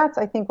bonk. And that's,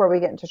 I think, where we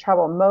get into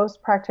trouble.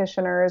 Most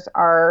practitioners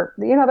are,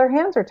 their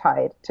hands are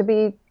tied. To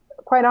be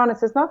quite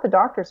honest, it's not the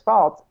doctor's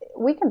fault.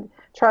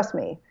 Trust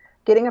me,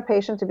 getting a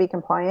patient to be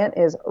compliant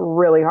is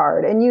really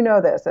hard. And you know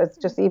this, it's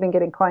just even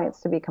getting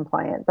clients to be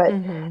compliant. But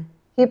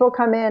people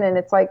come in and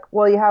it's like,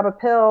 well, you have a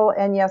pill,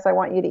 and yes, I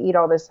want you to eat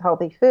all this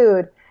healthy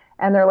food.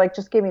 And they're like,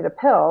 just give me the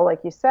pill, like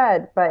you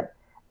said. But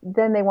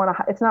then they want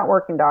to, it's not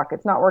working, doc.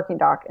 It's not working,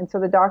 doc. And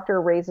so the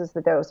doctor raises the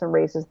dose and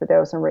raises the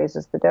dose and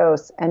raises the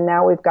dose. And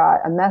now we've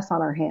got a mess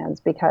on our hands,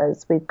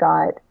 because we've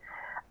got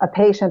a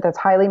patient that's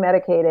highly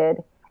medicated.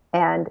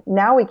 And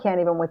now we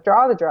can't even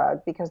withdraw the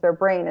drug because their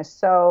brain is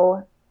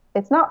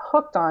it's not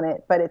hooked on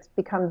it, but it's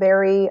become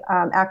very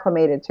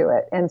acclimated to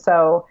it. And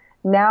so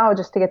now,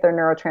 just to get their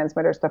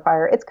neurotransmitters to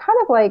fire, it's kind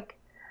of like,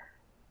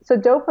 so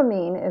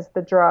dopamine is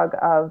the drug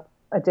of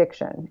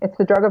addiction. It's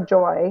the drug of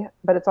joy,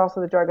 but it's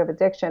also the drug of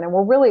addiction. And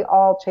we're really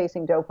all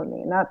chasing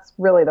dopamine. That's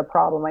really the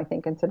problem, I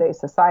think, in today's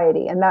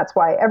society. And that's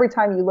why every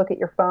time you look at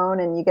your phone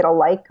and you get a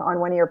like on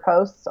one of your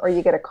posts or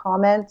you get a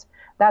comment,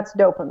 that's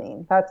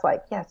dopamine. That's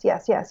like, yes,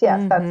 yes, yes,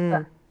 yes.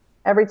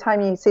 Every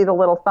time you see the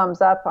little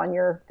thumbs up on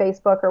your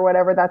Facebook or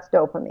whatever, that's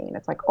dopamine.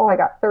 It's like, oh, I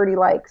got 30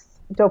 likes.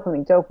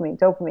 Dopamine, dopamine,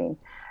 dopamine.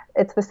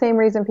 It's the same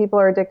reason people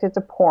are addicted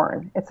to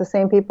porn. It's the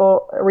same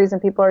reason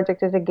people are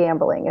addicted to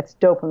gambling. It's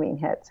dopamine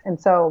hits. And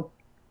so,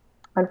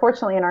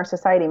 unfortunately, in our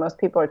society, most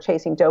people are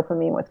chasing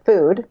dopamine with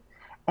food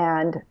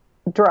and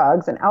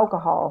drugs and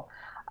alcohol.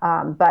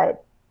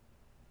 But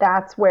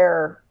that's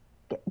where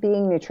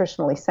being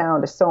nutritionally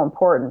sound is so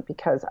important,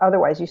 because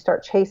otherwise you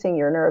start chasing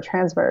your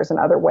neurotransmitters in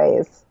other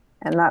ways.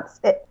 And that's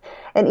it.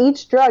 And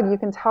each drug, you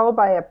can tell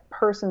by a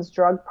person's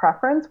drug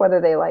preference, whether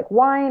they like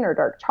wine or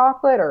dark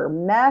chocolate or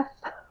meth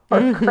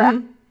or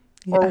crack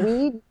or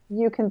weed.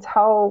 You can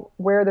tell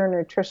where their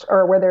nutrition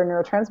or where their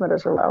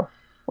neurotransmitters are low,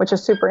 which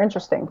is super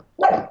interesting.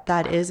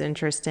 That is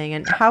interesting.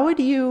 And how would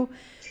you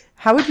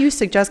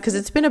suggest, because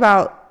it's been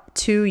about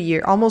 2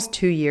 years, almost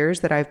 2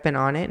 years that I've been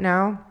on it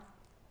now.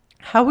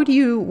 How would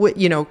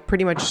you,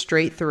 pretty much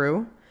straight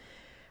through,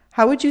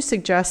 how would you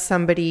suggest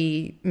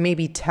somebody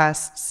maybe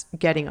tests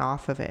getting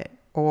off of it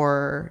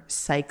or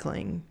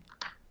cycling?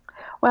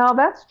 Well,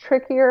 that's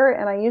trickier,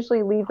 and I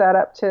usually leave that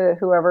up to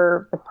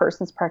whoever the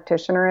person's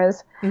practitioner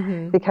is,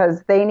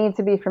 because they need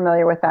to be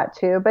familiar with that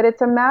too. But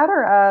it's a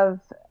matter of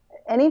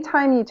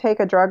anytime you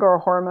take a drug or a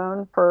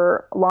hormone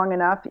for long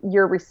enough,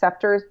 your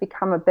receptors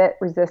become a bit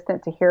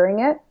resistant to hearing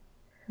it.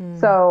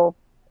 So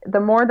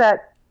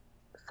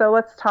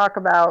let's talk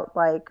about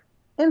like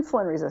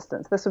insulin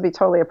resistance. This would be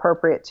totally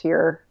appropriate to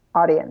your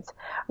audience.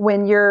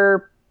 When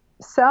your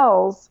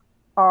cells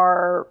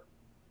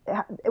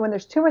when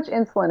there's too much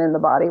insulin in the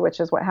body, which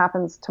is what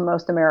happens to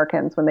most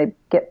Americans when they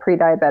get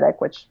pre-diabetic,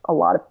 which a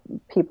lot of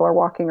people are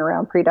walking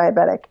around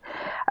pre-diabetic,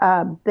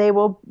 they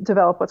will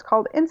develop what's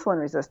called insulin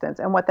resistance.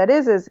 And what that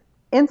is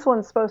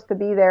insulin's supposed to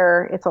be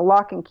there. It's a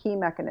lock and key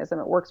mechanism.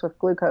 It works with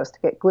glucose to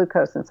get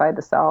glucose inside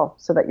the cell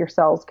so that your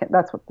cells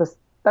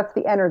that's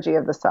the energy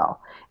of the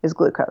cell is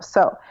glucose.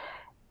 So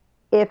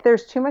if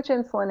there's too much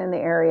insulin in the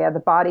area, the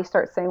body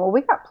starts saying, well,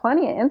 we got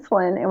plenty of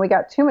insulin and we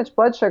got too much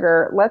blood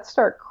sugar. Let's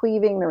start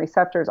cleaving the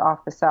receptors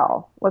off the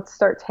cell. Let's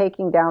start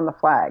taking down the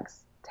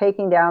flags,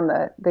 taking down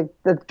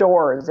the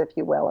doors, if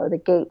you will, or the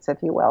gates,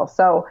 if you will.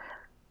 So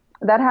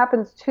that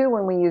happens too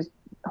when we use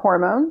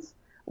hormones.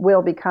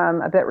 We'll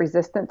become a bit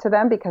resistant to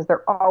them because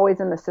they're always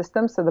in the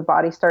system. So the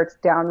body starts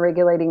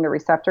down-regulating the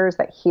receptors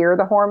that hear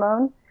the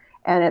hormone.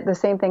 And the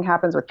same thing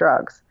happens with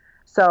drugs.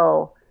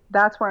 So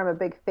that's where I'm a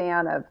big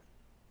fan of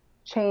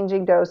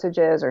changing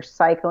dosages or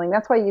cycling.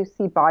 That's why you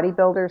see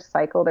bodybuilders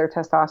cycle their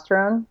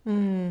testosterone.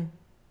 And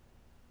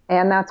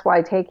that's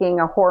why taking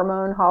a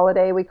hormone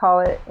holiday, we call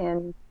it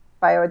in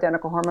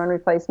bioidentical hormone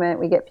replacement,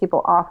 we get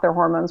people off their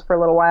hormones for a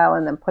little while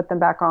and then put them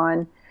back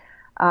on.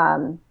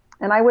 And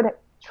I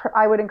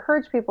would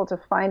encourage people to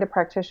find a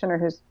practitioner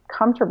who's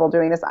comfortable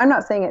doing this. I'm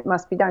not saying it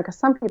must be done, because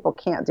some people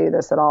can't do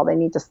this at all. They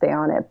need to stay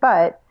on it.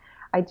 But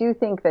I do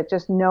think that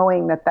just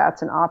knowing that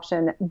that's an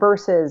option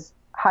versus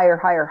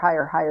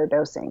higher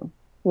dosing.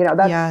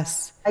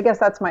 Yes. I guess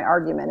that's my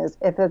argument, is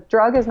if a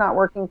drug is not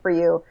working for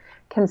you,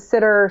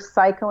 consider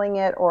cycling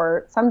it.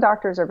 Or some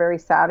doctors are very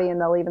savvy and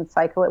they'll even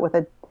cycle it with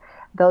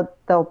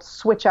they'll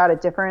switch out a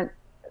different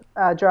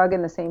drug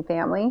in the same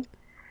family.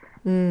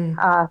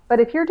 But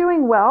if you're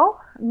doing well,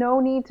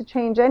 no need to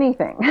change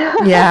anything.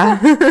 Yeah.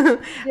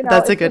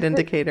 That's a good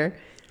indicator.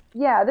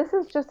 This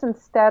is just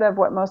instead of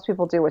what most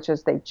people do, which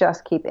is they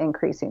just keep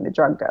increasing the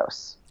drug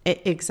dose.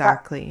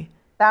 Exactly.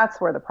 That's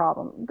where the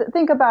problem.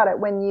 Think about it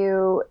when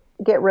you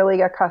get really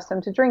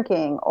accustomed to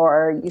drinking,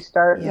 or you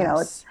start,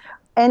 it's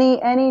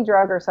any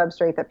drug or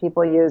substrate that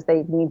people use,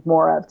 they need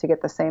more of to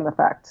get the same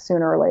effect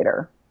sooner or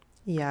later.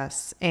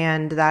 Yes.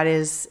 And that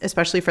is,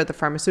 especially for the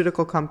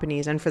pharmaceutical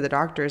companies and for the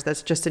doctors,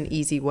 that's just an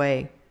easy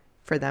way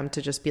for them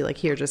to just be like,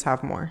 here, just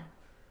have more.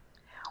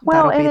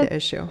 Well, that'll be the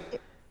issue.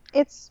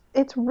 It's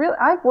real.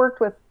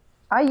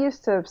 I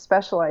used to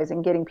specialize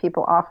in getting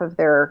people off of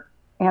their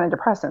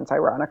antidepressants.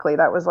 Ironically,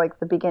 that was like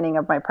the beginning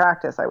of my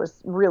practice. I was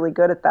really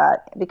good at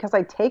that because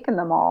I'd taken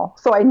them all.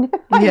 So I knew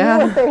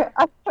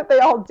what they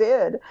all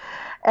did.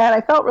 And I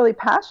felt really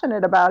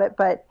passionate about it,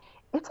 but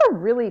it's a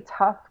really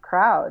tough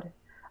crowd.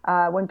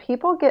 When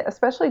people get,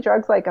 especially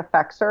drugs like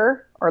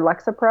Effexor or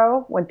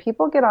Lexapro, when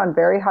people get on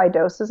very high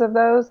doses of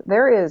those,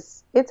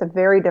 it's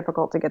very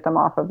difficult to get them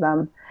off of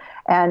them.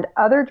 And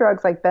other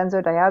drugs like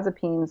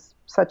benzodiazepines,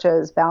 such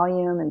as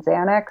Valium and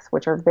Xanax,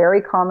 which are very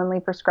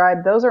commonly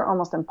prescribed, those are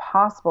almost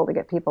impossible to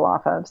get people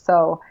off of.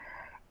 So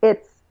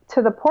it's,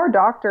 to the poor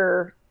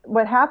doctor,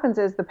 what happens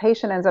is the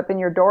patient ends up in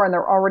your door and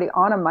they're already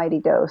on a mighty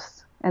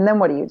dose. And then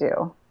what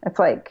do? It's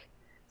like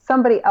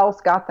somebody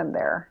else got them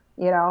there,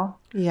 Yeah.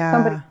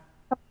 Somebody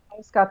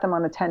else got them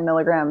on the 10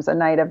 milligrams a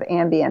night of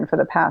Ambien for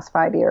the past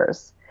 5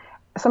 years.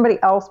 Somebody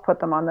else put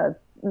them on the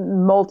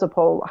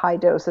multiple high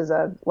doses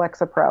of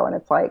Lexapro, and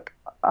it's like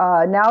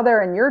now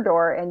they're in your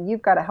door and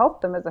you've got to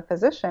help them as a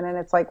physician, and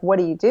it's like, what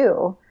do you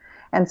do?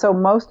 And so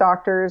most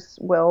doctors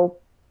will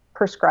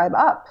prescribe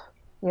up.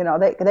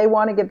 They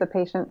want to give the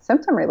patient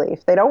symptom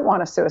relief. They don't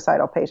want a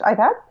suicidal patient. I've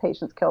had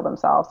patients kill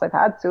themselves. I've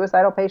had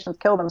suicidal patients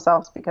kill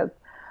themselves because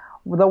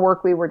the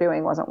work we were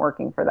doing wasn't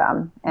working for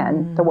them,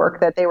 and the work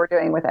that they were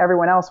doing with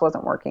everyone else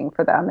wasn't working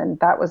for them, and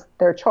that was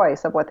their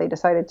choice of what they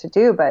decided to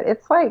do. But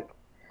it's like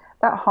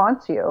that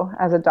haunts you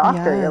as a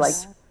doctor. You're like,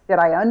 Yes. did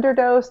I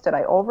underdose? Did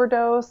I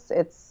overdose?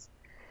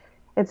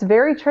 It's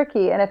very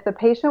tricky, and if the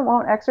patient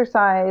won't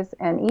exercise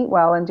and eat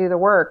well and do the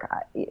work,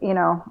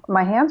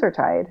 my hands are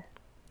tied.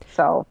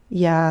 So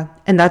Yeah.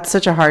 And that's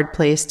such a hard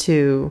place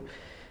to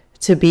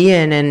be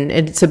in, and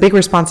it's a big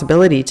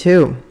responsibility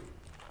too,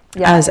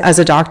 yeah, as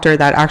a doctor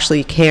that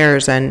actually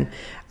cares and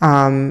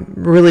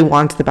really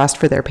wants the best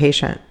for their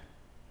patient.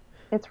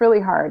 it's really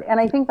hard. And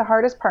I think the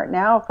hardest part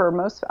now for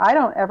most,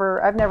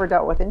 I've never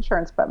dealt with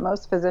insurance, but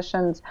most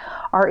physicians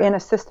are in a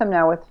system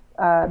now with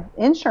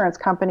insurance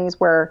companies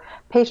where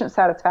patient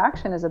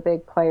satisfaction is a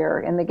big player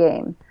in the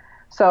game.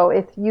 So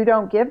if you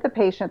don't give the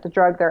patient the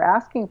drug they're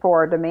asking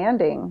for or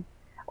demanding,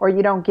 or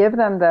you don't give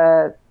them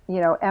the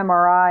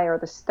MRI or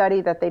the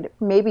study that they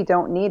maybe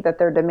don't need that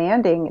they're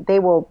demanding, they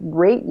will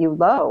rate you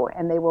low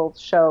and they will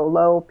show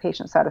low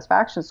patient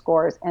satisfaction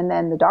scores, and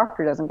then the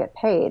doctor doesn't get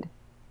paid.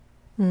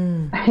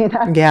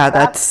 Yeah,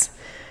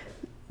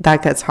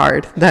 that gets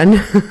hard then.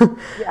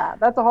 Yeah,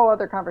 that's a whole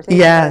other conversation.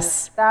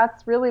 Yes. And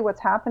that's really what's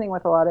happening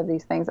with a lot of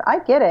these things. I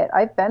get it.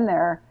 I've been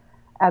there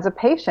as a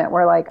patient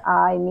where like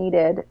I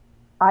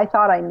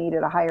thought I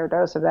needed a higher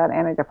dose of that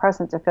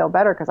antidepressant to feel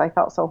better because I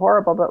felt so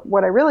horrible. But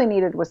what I really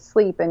needed was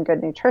sleep and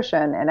good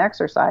nutrition and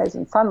exercise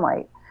and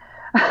sunlight.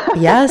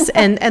 Yes,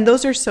 and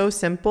those are so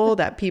simple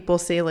that people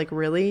say like,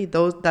 really,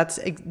 that's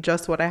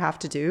just what I have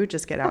to do,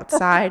 just get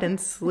outside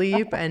and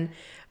sleep,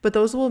 but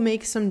those will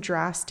make some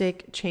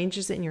drastic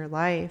changes in your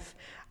life.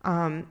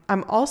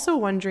 I'm also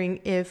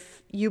wondering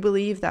if you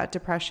believe that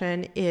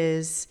depression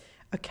is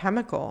a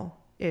chemical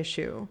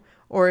issue,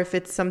 or if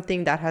it's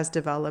something that has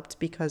developed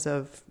because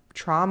of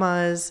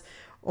traumas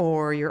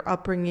or your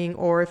upbringing,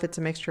 or if it's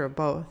a mixture of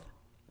both.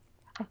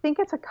 I think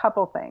it's a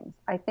couple things.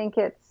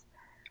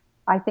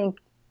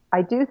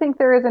 I do think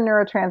there is a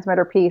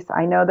neurotransmitter piece.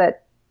 I know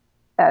that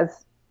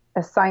as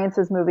science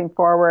is moving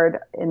forward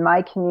in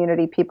my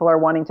community, people are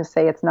wanting to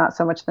say it's not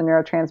so much the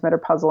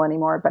neurotransmitter puzzle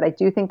anymore, but I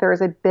do think there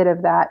is a bit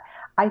of that.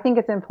 I think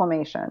it's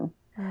inflammation.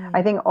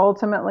 I think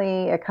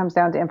ultimately it comes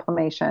down to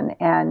inflammation,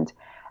 and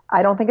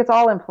I don't think it's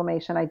all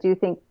inflammation. I do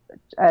think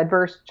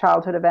adverse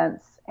childhood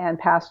events and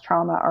past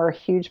trauma are a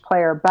huge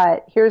player,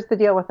 but here's the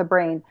deal with the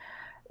brain.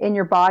 In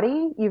your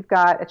body, you've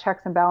got a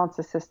checks and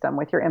balances system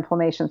with your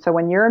inflammation. So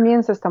when your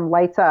immune system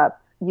lights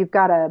up, you've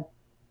got a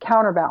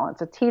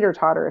counterbalance, a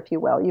teeter-totter, if you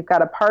will. You've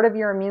got a part of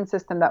your immune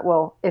system that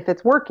will, if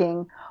it's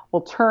working,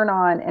 will turn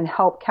on and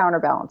help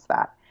counterbalance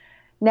that.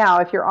 Now,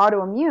 if you're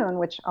autoimmune,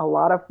 which a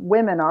lot of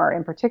women are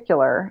in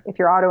particular, if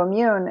you're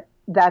autoimmune,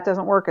 that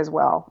doesn't work as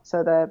well.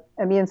 So the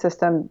immune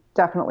system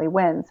definitely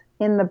wins.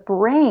 In the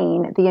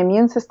brain, the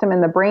immune system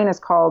in the brain is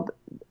called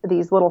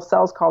these little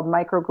cells called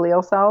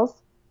microglial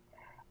cells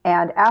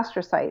and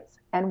astrocytes.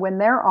 And when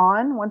they're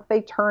on, once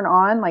they turn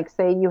on, like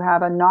say you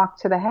have a knock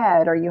to the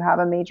head, or you have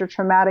a major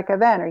traumatic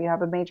event, or you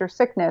have a major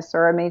sickness,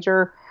 or a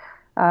major,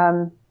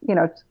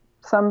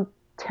 some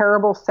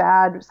terrible,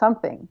 sad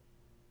something.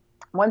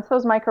 Once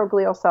those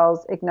microglial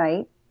cells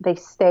ignite, they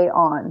stay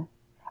on.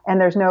 And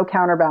there's no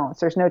counterbalance.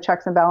 There's no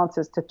checks and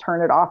balances to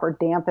turn it off or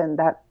dampen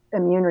that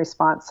immune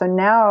response. So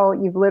now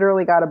you've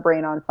literally got a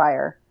brain on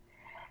fire.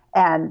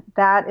 And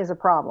that is a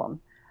problem.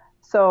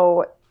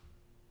 So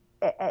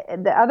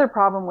the other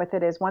problem with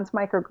it is once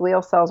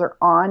microglial cells are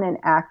on and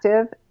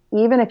active,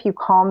 even if you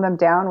calm them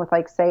down with,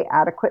 like, say,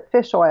 adequate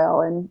fish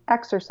oil and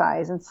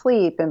exercise and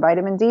sleep and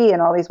vitamin D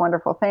and all these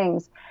wonderful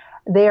things,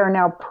 they are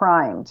now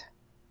primed.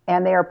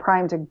 And they are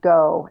primed to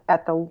go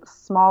at the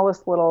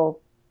smallest little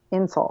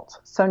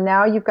insult. So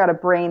now you've got a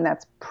brain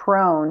that's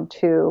prone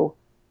to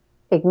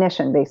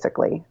ignition,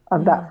 basically,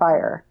 of that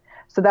fire.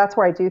 So that's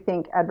where I do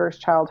think adverse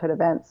childhood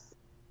events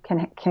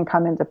can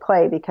come into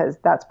play, because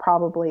that's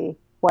probably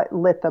what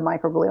lit the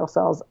microglial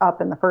cells up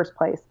in the first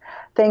place.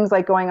 Things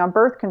like going on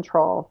birth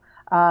control,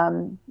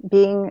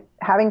 having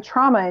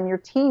trauma in your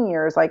teen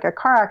years, like a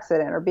car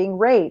accident or being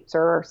raped,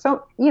 or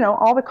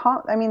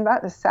that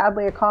is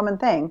sadly a common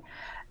thing.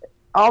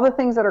 All the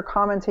things that are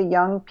common to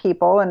young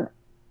people and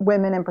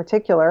women in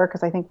particular,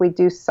 because I think we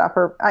do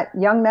suffer.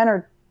 Young men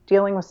are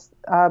dealing with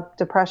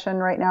depression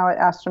right now at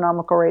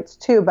astronomical rates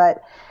too,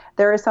 but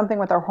there is something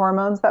with our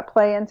hormones that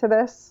play into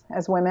this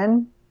as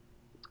women.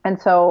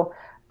 And so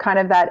kind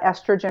of that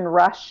estrogen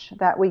rush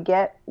that we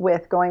get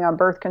with going on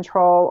birth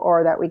control,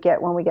 or that we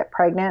get when we get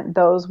pregnant,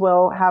 those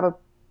will have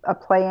a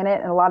play in it.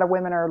 And a lot of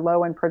women are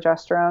low in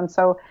progesterone.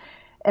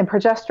 And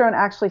progesterone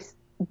actually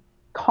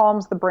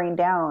calms the brain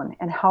down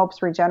and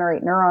helps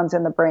regenerate neurons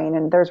in the brain.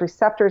 And there's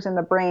receptors in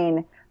the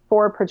brain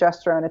for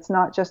progesterone. It's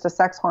not just a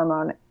sex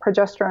hormone.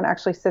 Progesterone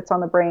actually sits on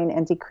the brain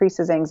and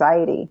decreases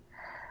anxiety.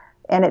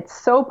 And it's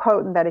so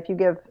potent that if you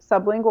give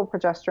sublingual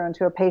progesterone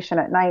to a patient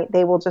at night,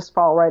 they will just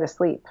fall right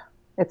asleep.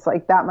 It's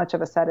like that much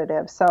of a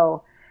sedative.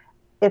 So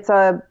it's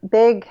a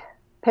big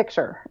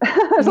picture.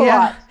 There's a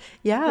lot.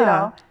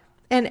 Yeah.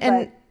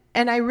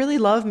 And I really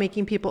love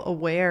making people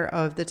aware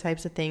of the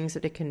types of things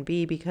that it can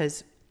be,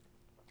 because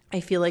I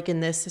feel like in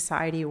this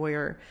society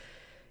where,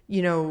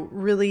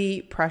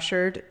 really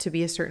pressured to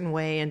be a certain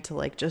way and to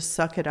like just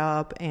suck it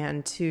up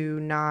and to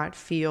not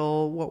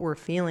feel what we're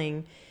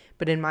feeling.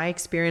 But in my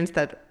experience,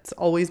 that's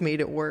always made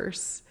it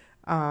worse.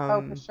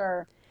 Oh, for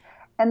sure.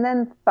 And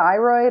then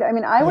thyroid. I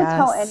mean, I would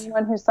tell Yes.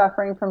 anyone who's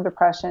suffering from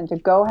depression to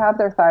go have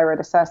their thyroid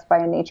assessed by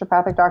a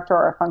naturopathic doctor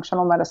or a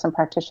functional medicine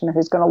practitioner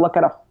who's going to look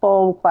at a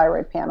full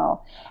thyroid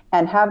panel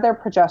and have their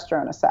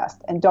progesterone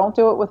assessed. And don't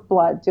do it with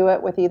blood. Do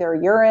it with either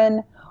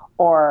urine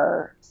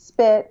or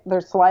spit.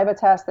 There's saliva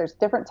tests. There's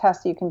different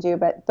tests you can do.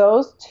 But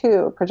those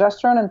two,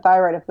 progesterone and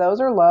thyroid, if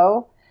those are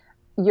low,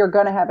 you're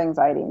going to have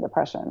anxiety and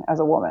depression as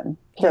a woman,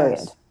 period.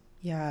 Yes.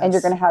 And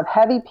you're Yes. going to have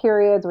heavy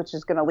periods, which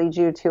is going to lead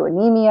you to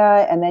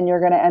anemia, and then you're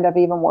going to end up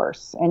even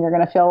worse, and you're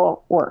going to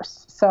feel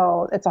worse.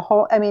 So it's a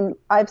whole, I mean,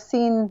 I have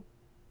seen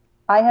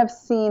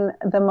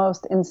the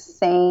most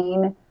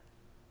insane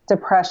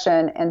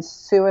depression and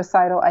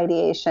suicidal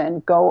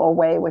ideation go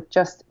away with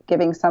just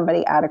giving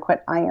somebody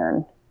adequate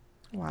iron.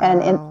 Wow.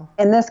 And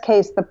in this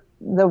case, it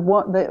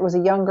was a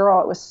young girl.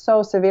 It was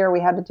so severe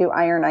we had to do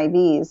iron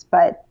IVs,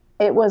 but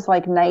it was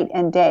like night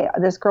and day.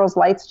 This girl's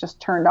lights just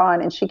turned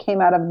on, and she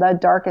came out of the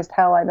darkest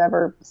hell I've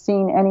ever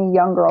seen any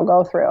young girl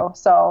go through.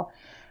 So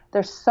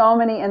there's so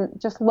many, and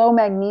just low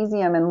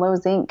magnesium and low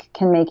zinc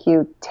can make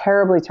you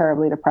terribly,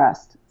 terribly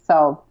depressed.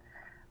 So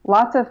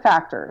lots of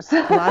factors.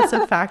 Lots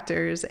of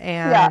factors.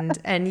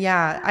 And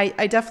yeah,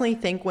 I definitely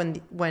think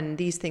when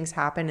these things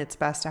happen, it's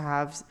best to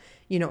have,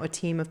 a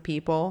team of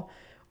people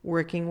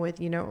working with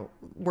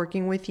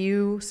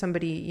you,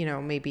 somebody,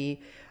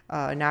 maybe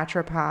a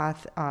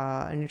naturopath,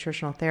 a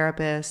nutritional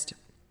therapist,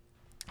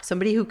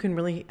 somebody who can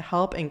really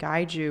help and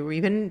guide you, or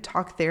even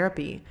talk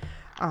therapy,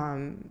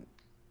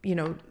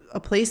 a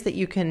place that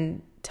you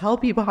can tell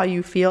people how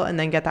you feel and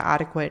then get the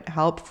adequate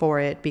help for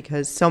it,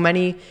 because so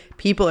many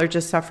people are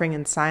just suffering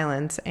in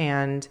silence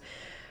and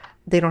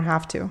they don't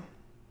have to.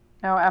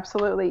 No,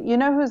 absolutely. You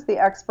know who's the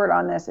expert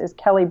on this is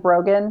Kelly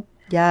Brogan.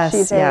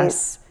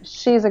 Yes.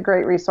 She's a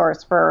great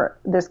resource for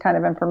this kind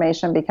of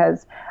information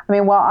because, I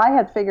mean, while I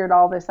had figured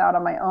all this out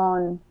on my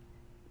own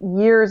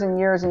years and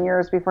years and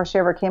years before she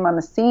ever came on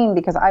the scene,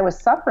 because I was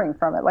suffering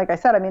from it. Like I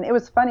said, I mean, it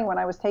was funny when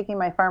I was taking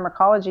my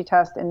pharmacology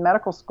test in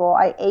medical school,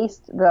 I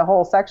aced the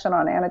whole section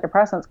on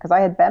antidepressants because I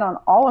had been on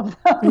all of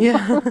them.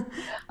 Yeah.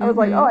 I was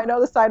like, oh, I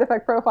know the side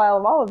effect profile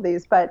of all of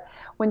these. But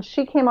when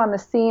she came on the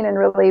scene and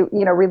really,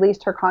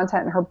 released her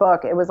content in her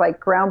book, it was like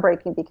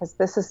groundbreaking because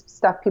this is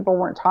stuff people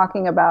weren't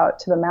talking about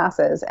to the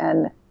masses.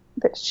 And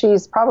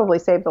she's probably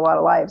saved a lot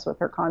of lives with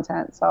her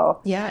content.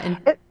 So yeah.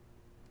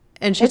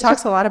 And she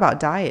talks a lot about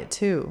diet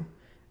too,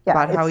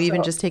 about how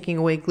even just taking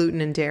away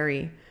gluten and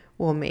dairy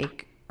will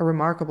make a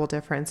remarkable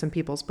difference in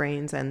people's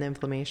brains and the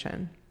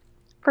inflammation.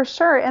 For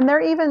sure. And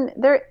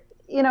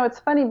it's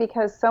funny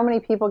because so many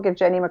people give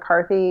Jenny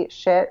McCarthy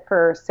shit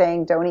for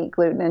saying don't eat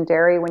gluten and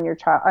dairy when your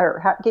child,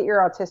 or get your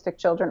autistic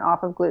children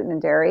off of gluten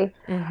and dairy.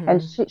 Mm-hmm.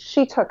 And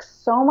she took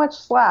so much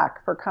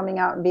slack for coming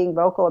out and being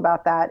vocal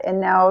about that.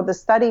 And now the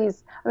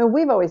studies, I mean,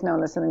 we've always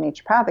known this in the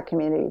naturopathic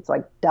community. It's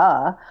like,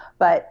 duh.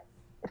 But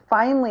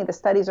finally, the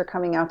studies are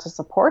coming out to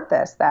support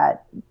this,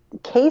 that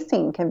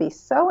casein can be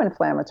so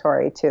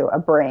inflammatory to a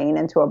brain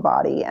and to a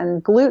body.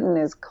 And gluten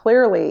is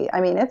clearly,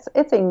 I mean, it's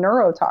a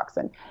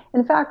neurotoxin.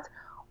 In fact,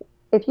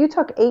 if you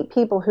took 8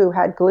 people who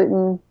had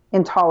gluten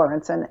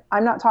intolerance, and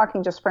I'm not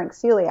talking just frank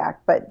celiac,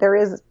 but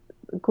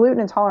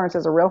gluten intolerance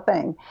is a real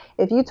thing.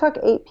 If you took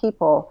 8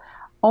 people,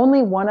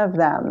 only one of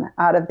them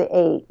out of the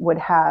 8 would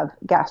have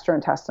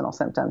gastrointestinal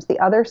symptoms. The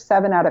other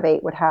 7 out of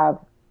 8 would have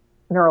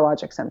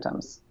neurologic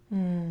symptoms.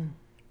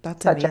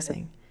 That's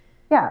amazing.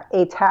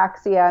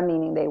 Ataxia,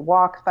 meaning they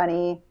walk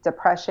funny,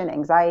 depression,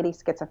 anxiety,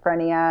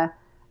 schizophrenia,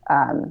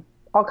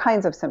 all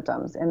kinds of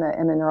symptoms in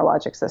the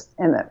neurologic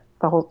system, in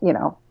the whole,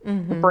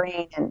 the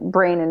brain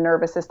and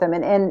nervous system,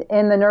 and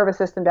in the nervous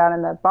system down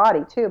in the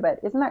body too. But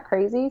isn't that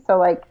crazy? So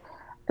like,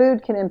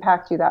 food can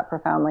impact you that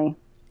profoundly.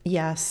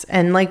 Yes.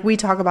 And like we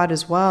talk about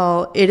as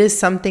well, it is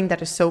something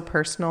that is so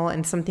personal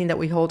and something that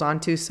we hold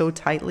on to so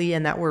tightly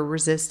and that we're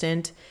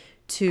resistant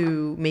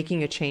to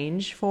making a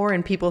change for.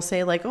 And people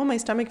say like, oh, my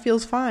stomach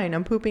feels fine.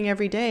 I'm pooping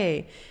every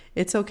day.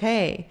 It's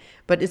okay.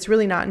 But it's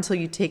really not until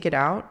you take it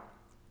out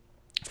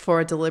for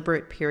a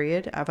deliberate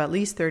period of at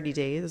least 30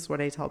 days, is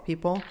what I tell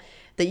people,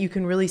 that you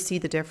can really see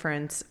the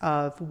difference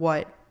of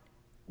what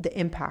the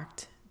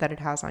impact that it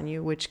has on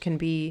you, which can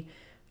be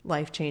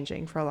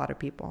life-changing for a lot of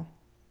people.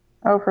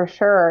 Oh, for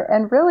sure.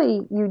 And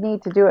really, you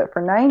need to do it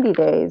for 90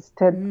 days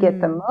to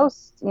get the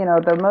most,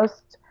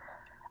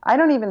 I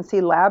don't even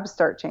see labs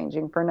start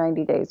changing for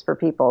 90 days for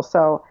people.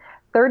 So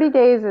 30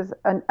 days is,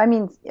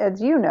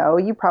 as you know,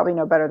 you probably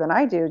know better than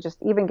I do, just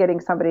even getting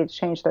somebody to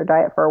change their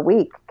diet for a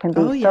week can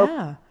be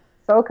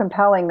so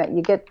compelling that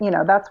you get,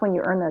 that's when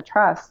you earn their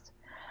trust.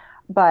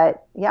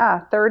 But yeah,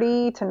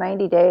 30 to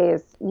 90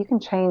 days, you can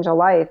change a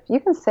life. You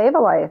can save a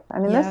life. I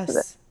mean,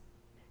 this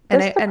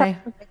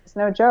is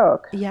no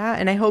joke. Yeah.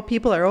 And I hope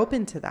people are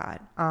open to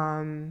that,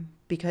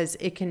 because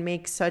it can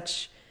make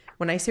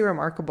when I say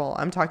remarkable,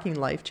 I'm talking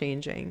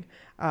life-changing.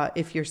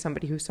 if you're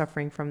somebody who's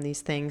suffering from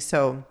these things.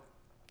 So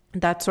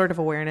that sort of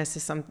awareness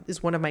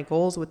is one of my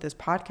goals with this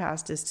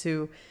podcast, is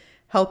to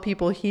help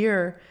people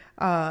hear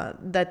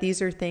that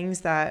these are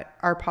things that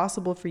are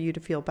possible for you to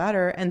feel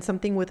better, and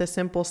something with a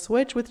simple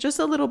switch, with just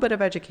a little bit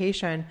of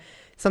education,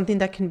 something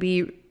that can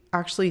be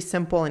actually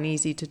simple and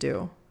easy to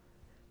do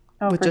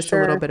with just a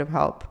little bit of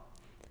help.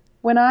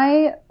 When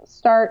I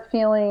start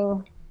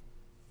feeling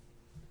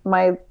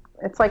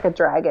it's like a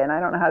dragon. I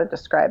don't know how to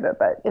describe it,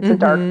 but it's a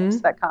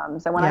darkness that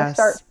comes. And when I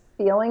start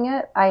feeling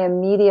it, I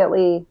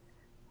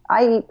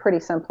eat pretty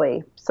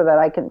simply so that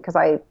I can, because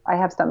I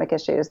have stomach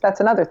issues. That's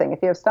another thing. If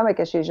you have stomach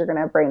issues, you're going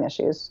to have brain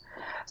issues.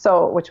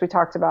 So, which we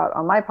talked about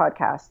on my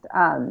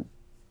podcast.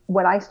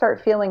 When I start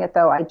feeling it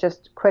though, I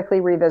just quickly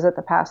revisit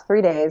the past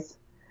 3 days.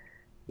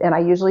 And I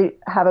usually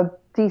have a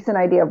decent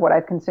idea of what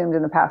I've consumed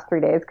in the past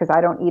 3 days, because I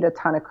don't eat a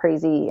ton of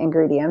crazy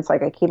ingredients.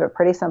 Like, I keep it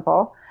pretty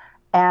simple.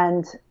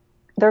 And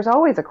there's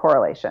always a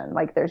correlation.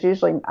 Like, there's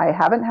usually, I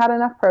haven't had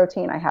enough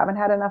protein. I haven't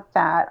had enough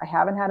fat. I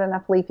haven't had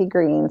enough leafy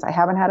greens. I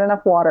haven't had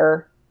enough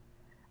water.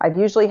 I've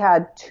usually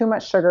had too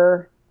much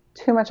sugar,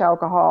 too much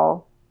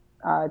alcohol,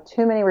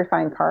 too many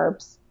refined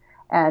carbs.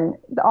 And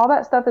all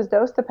that stuff is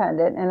dose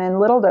dependent. And in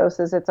little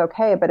doses, it's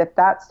okay. But if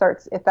that's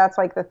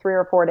like the 3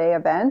 or 4 day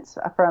event,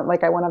 from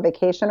like I went on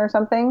vacation or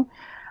something,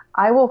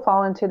 I will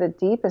fall into the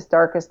deepest,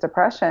 darkest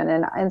depression.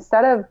 And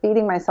instead of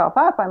beating myself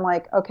up, I'm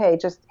like, okay,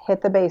 just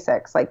hit the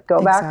basics. Like, go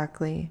back,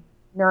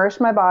 nourish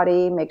my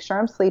body, make sure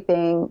I'm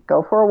sleeping,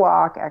 go for a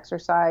walk,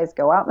 exercise,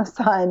 go out in the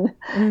sun,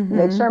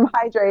 make sure I'm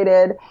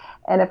hydrated.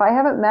 And if I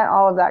haven't met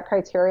all of that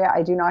criteria,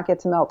 I do not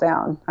get to melt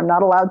down. I'm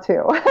not allowed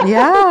to.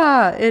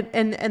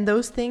 And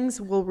those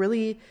things will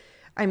really,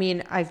 I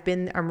mean,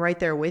 I'm right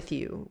there with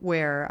you,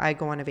 where I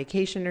go on a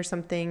vacation or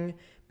something.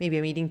 Maybe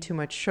I'm eating too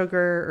much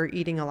sugar or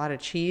eating a lot of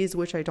cheese,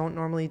 which I don't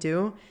normally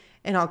do.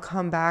 And I'll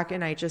come back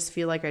and I just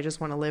feel like I just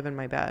want to live in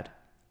my bed.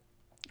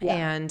 Yeah.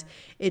 And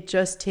it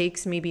just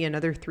takes maybe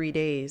another 3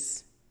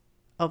 days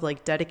of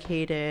like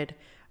dedicated,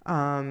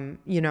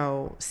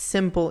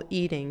 simple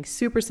eating,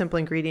 super simple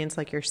ingredients,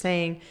 like you're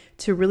saying,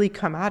 to really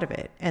come out of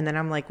it. And then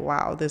I'm like,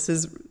 wow, this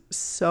is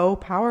so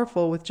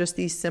powerful with just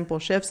these simple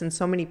shifts. And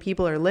so many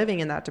people are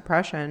living in that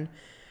depression,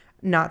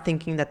 not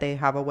thinking that they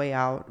have a way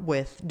out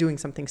with doing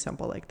something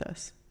simple like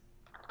this.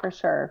 For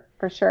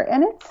sure.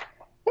 And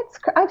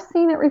I've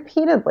seen it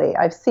repeatedly.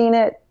 I've seen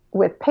it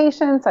with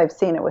patients. I've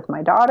seen it with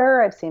my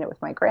daughter. I've seen it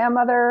with my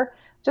grandmother.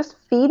 Just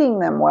feeding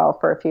them well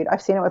I've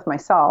seen it with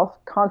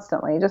myself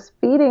constantly. Just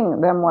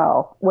feeding them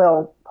well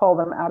will pull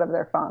them out of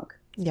their funk.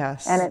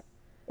 Yes. And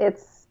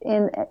it's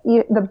in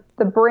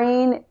the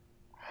brain.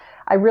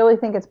 I really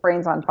think it's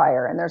brains on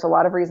fire. And there's a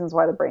lot of reasons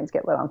why the brains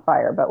get lit on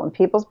fire. But when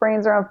people's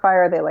brains are on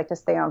fire, they like to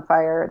stay on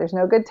fire. There's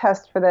no good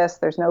test for this.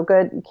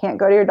 You can't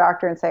go to your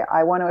doctor and say,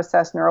 I want to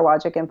assess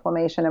neurologic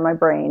inflammation in my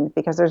brain,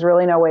 because there's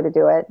really no way to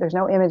do it. There's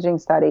no imaging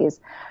studies.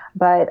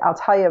 But I'll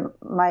tell you,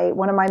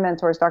 one of my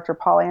mentors, Dr.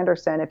 Paul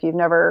Anderson, if you've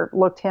never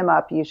looked him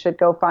up, you should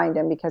go find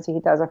him, because he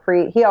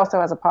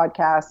also has a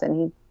podcast,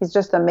 and he's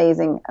just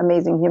amazing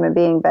human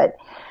being. But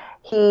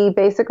he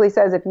basically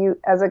says,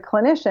 as a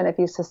clinician, if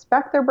you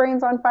suspect their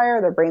brain's on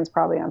fire, their brain's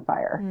probably on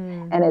fire.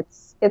 And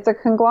it's a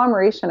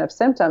conglomeration of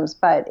symptoms,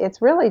 but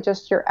it's really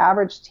just your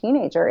average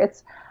teenager.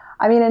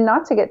 And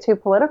not to get too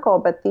political,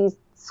 but these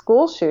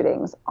school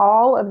shootings,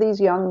 all of these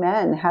young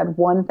men had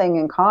one thing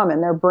in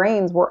common. Their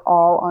brains were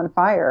all on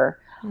fire.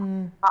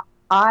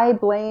 I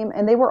blame,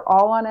 and they were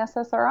all on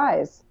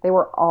SSRIs. They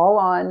were all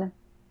on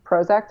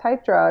Prozac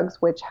type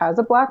drugs, which has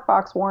a black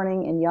box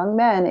warning in young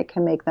men. It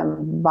can make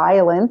them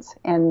violent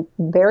and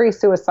very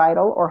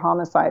suicidal or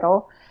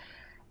homicidal.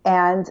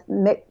 And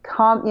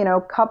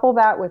couple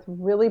that with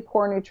really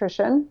poor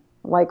nutrition,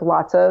 like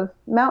lots of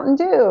Mountain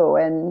Dew,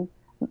 and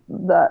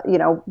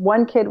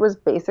one kid was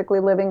basically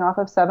living off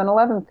of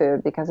 7-Eleven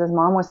food because his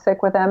mom was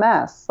sick with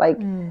MS.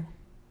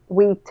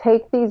 We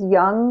take these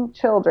young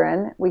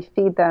children, we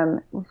feed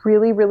them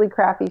really, really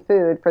crappy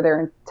food for their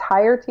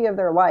entirety of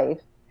their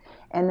life.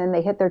 And then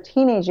they hit their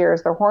teenage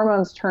years, their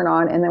hormones turn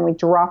on, and then we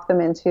drop them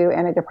into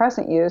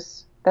antidepressant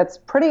use that's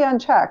pretty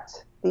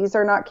unchecked. These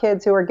are not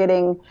kids who are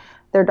getting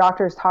their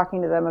doctors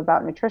talking to them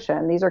about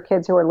nutrition. These are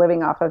kids who are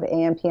living off of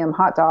AM/PM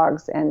hot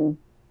dogs and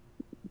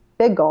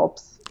big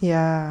gulps.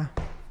 Yeah.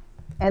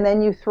 And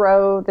then you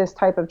throw this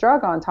type of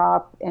drug on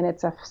top, and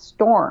it's a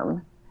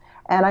storm.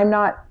 And I'm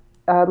not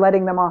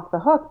letting them off the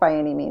hook by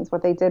any means.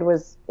 What they did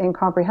was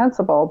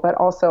incomprehensible, but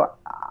also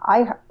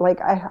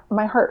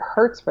my heart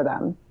hurts for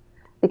them,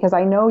 because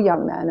I know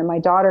young men, and my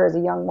daughter is a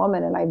young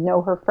woman, and I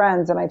know her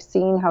friends, and I've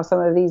seen how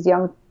some of these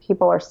young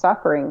people are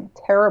suffering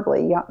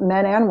terribly. Young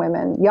men and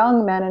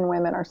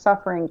women are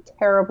suffering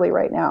terribly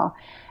right now.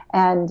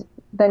 And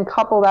then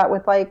couple that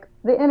with like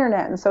the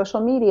internet and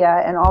social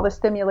media and all the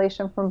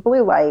stimulation from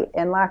blue light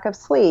and lack of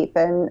sleep,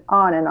 and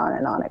on and on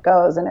and on it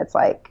goes. And it's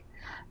like,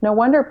 no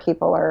wonder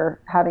people are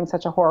having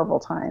such a horrible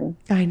time.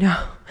 I know.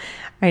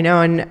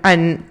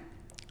 And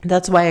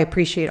that's why I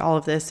appreciate all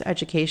of this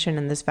education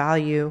and this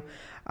value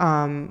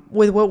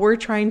with what we're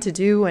trying to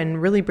do,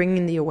 and really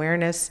bringing the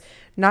awareness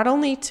not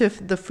only to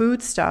the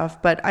food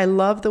stuff, but I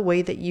love the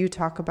way that you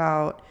talk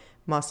about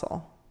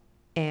muscle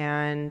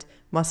and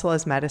muscle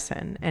as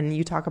medicine. And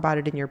you talk about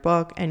it in your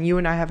book, and you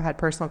and I have had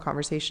personal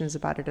conversations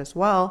about it as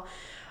well,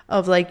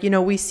 of like,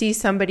 we see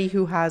somebody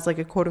who has like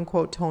a quote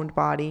unquote toned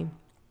body,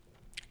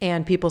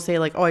 and people say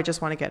like, oh, I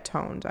just want to get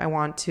toned. I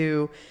want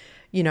to,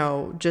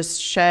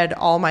 just shed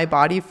all my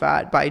body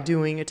fat by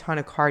doing a ton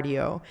of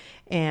cardio.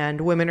 And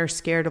women are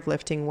scared of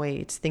lifting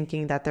weights,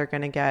 thinking that they're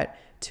going to get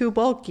too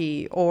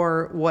bulky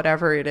or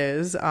whatever it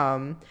is.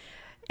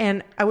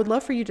 And I would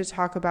love for you to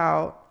talk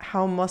about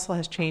how muscle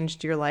has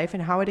changed your life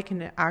and how it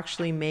can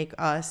actually make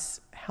us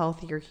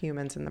healthier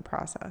humans in the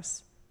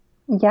process.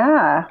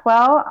 Yeah.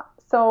 Well,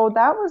 so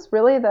that was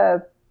really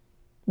the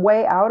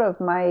way out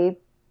of my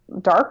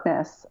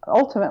darkness,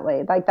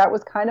 ultimately. Like, that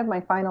was kind of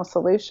my final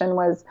solution.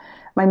 Was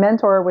my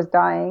mentor was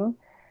dying,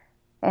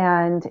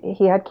 and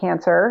he had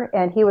cancer,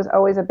 and he was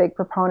always a big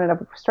proponent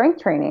of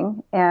strength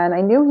training. And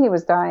I knew he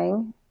was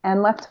dying,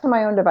 and left to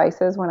my own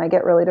devices, when I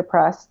get really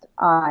depressed,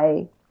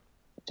 I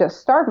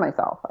just starve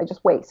myself. I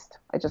just waste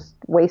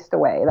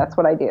away. That's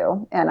what I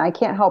do. And I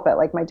can't help it.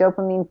 Like, my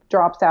dopamine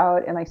drops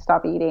out and I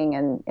stop eating,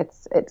 and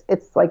it's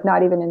like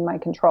not even in my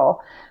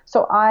control.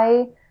 So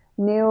I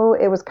knew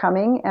it was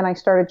coming, and I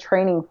started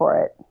training for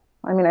it.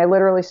 I mean, I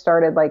literally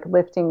started like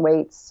lifting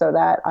weights so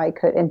that I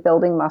could, and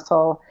building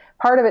muscle.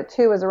 Part of it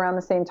too was around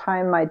the same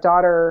time my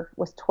daughter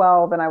was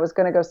 12, and I was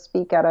going to go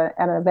speak at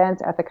an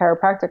event at the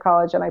chiropractic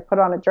college, and I put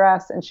on a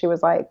dress, and she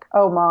was like,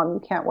 "Oh, Mom, you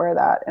can't wear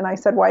that." And I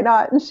said, "Why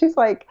not?" And she's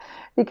like,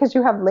 "Because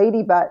you have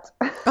lady butt."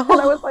 And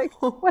I was like,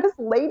 "What is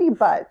lady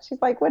butt?"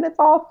 She's like, "When it's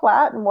all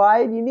flat and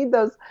wide, you need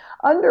those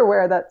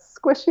underwear that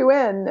squish you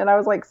in." And I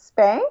was like,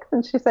 "Spanx?"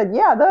 And she said,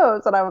 "Yeah,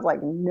 those." And I was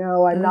like,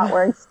 "No, I'm not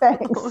wearing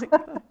Spanx."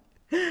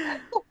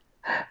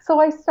 So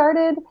I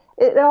started,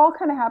 it all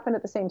kind of happened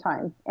at the same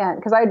time. And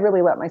because I had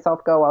really let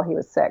myself go while he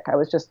was sick. I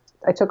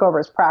took over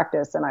his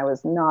practice, and I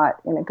was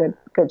not in a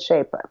good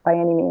shape by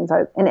any means.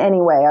 In any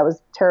way, I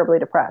was terribly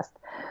depressed.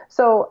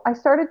 So I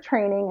started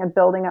training and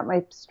building up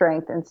my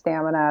strength and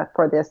stamina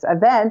for this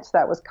event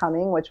that was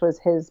coming, which was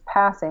his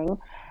passing.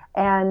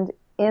 And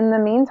in the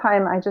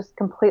meantime, I just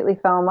completely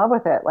fell in love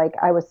with it. Like,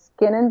 I was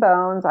skin and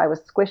bones. I was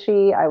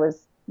squishy. I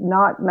was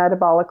not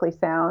metabolically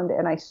sound,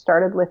 and I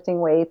started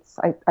lifting weights.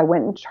 I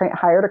went and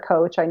hired a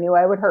coach. I knew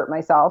I would hurt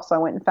myself, so I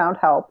went and found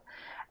help,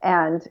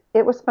 and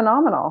it was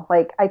phenomenal.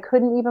 Like, I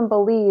couldn't even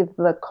believe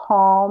the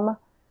calm.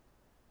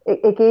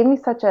 It gave me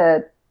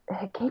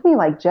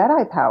like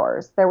Jedi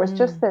powers. There was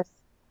just this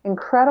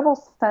incredible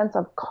sense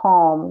of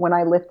calm when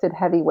I lifted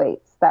heavy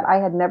weights that I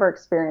had never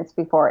experienced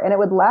before, and it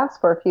would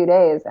last for a few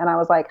days, and I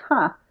was like,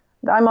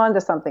 I'm onto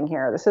something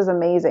here. This is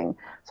amazing.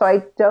 So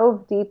I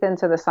dove deep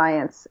into the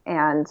science,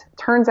 and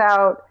turns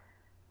out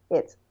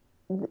it's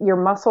your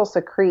muscle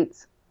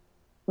secretes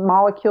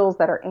molecules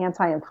that are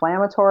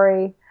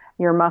anti-inflammatory.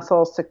 When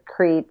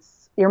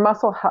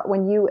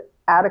you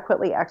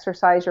adequately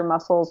exercise your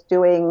muscles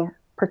doing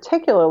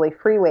particularly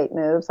free weight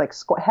moves like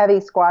heavy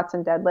squats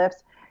and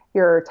deadlifts,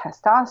 your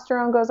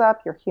testosterone goes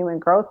up, your human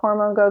growth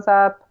hormone goes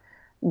up,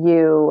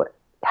 you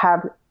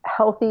have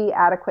healthy,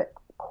 adequate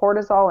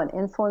cortisol and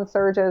insulin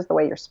surges the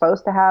way you're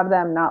supposed to have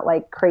them, not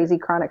like crazy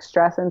chronic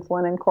stress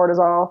insulin and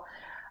cortisol.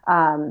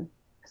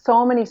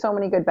 So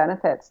many good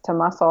benefits to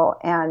muscle,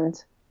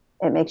 and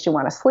it makes you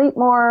want to sleep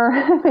more.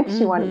 It makes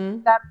you want to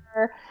eat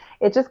better.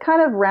 It just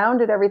kind of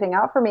rounded everything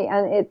out for me,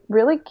 and it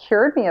really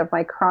cured me of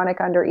my chronic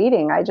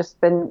undereating. I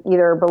just been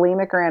either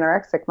bulimic or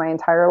anorexic my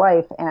entire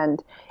life,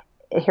 and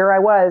here I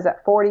was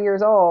at 40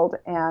 years old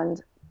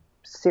and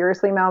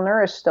seriously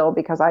malnourished still,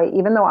 because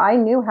even though I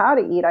knew how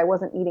to eat, I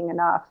wasn't eating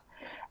enough.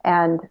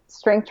 And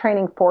strength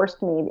training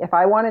forced me, if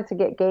I wanted to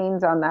get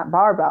gains on that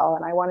barbell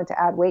and I wanted to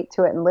add weight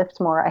to it and lift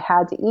more, I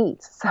had to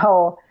eat.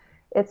 So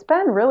it's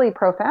been really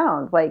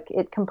profound. Like,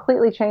 it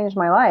completely changed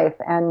my life.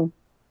 And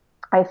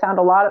I found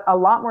a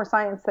lot more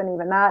science than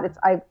even that.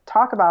 I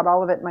talk about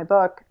all of it in my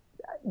book,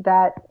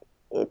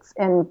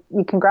 and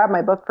you can grab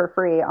my book for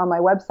free on my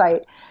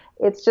website.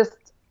 It's just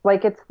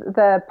like, it's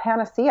the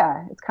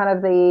panacea. It's kind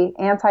of the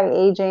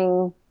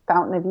anti-aging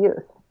fountain of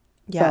youth.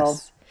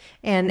 Yes.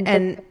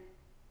 So,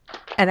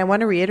 and I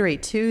want to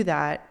reiterate too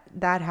that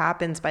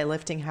happens by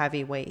lifting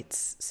heavy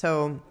weights.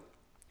 So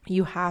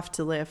you have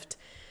to lift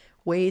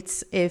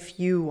weights if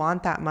you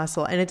want that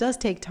muscle, and it does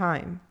take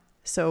time.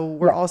 So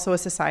we're also a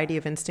society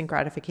of instant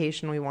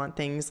gratification. We want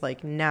things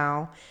like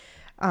now,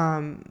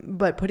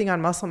 but putting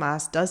on muscle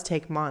mass does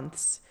take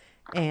months.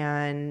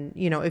 And,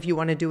 if you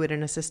want to do it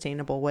in a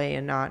sustainable way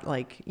and not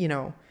like,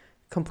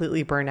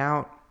 completely burn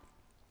out.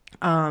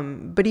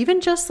 But even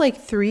just like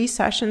 3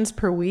 sessions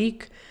per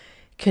week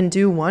can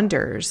do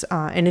wonders.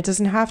 And it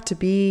doesn't have to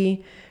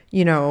be,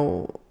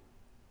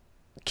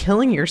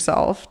 killing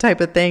yourself type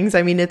of things.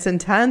 I mean, it's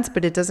intense,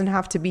 but it doesn't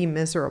have to be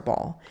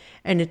miserable.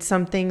 And it's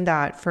something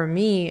that for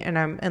me,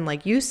 and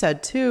like you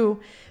said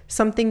too,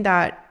 something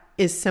that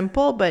is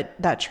simple, but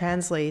that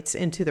translates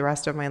into the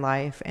rest of my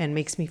life and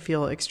makes me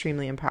feel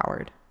extremely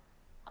empowered.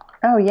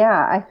 Oh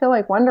yeah, I feel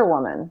like Wonder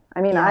Woman.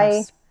 I mean,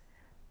 Yes.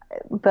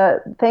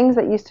 the things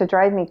that used to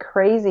drive me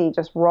crazy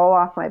just roll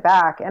off my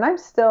back, and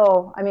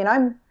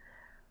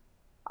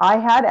I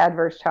had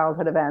adverse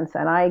childhood events,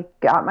 and I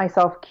got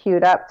myself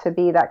queued up to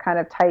be that kind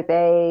of type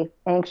A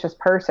anxious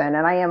person.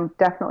 And I am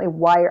definitely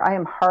wired, I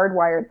am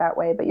hardwired that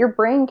way, but your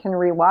brain can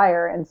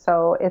rewire. And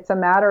so it's a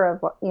matter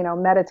of,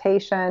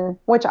 meditation,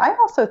 which I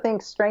also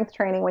think strength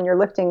training, when you're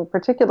lifting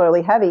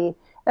particularly heavy,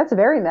 that's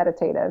very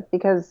meditative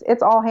because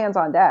it's all hands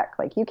on deck.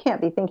 Like you can't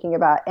be thinking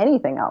about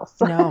anything else.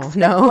 No,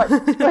 no.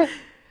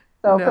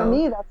 So No. for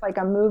me, that's like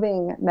a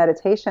moving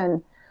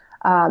meditation.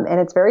 And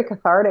it's very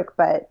cathartic,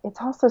 but it's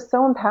also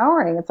so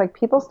empowering. It's like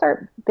people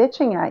start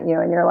bitching at you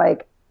and you're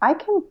like, I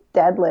can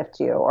deadlift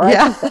you or I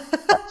Yeah. can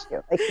bench press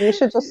you. Like you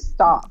should just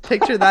stop.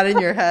 Picture that in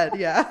your head.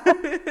 Yeah.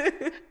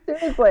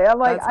 Seriously. I'm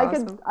like,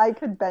 That's awesome. I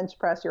could bench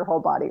press your whole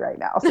body right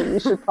now. So you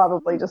should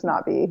probably just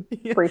not be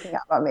Yeah. freaking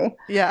out on me.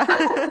 Yeah.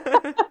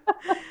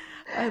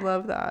 I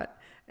love that.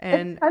 It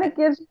And kind of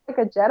gives you like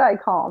a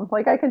Jedi calm.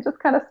 Like I can just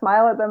kind of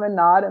smile at them and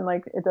nod and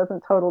like it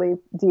doesn't totally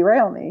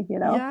derail me, you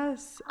know?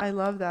 yes, I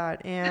love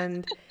that.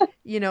 And,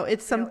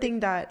 it's something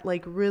that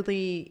like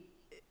really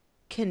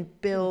can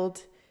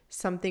build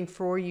something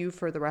for you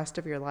for the rest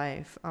of your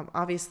life.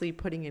 Obviously,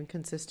 putting in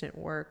consistent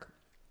work,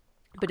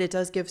 but it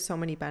does give so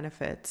many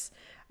benefits.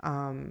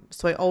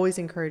 So I always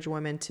encourage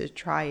women to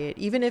try it,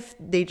 even if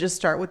they just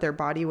start with their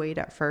body weight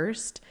at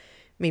first,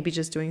 maybe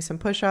just doing some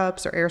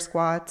push-ups or air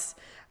squats,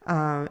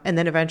 and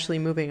then eventually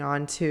moving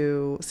on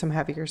to some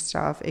heavier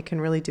stuff. It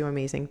can really do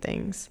amazing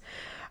things.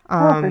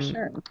 Oh, for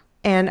sure.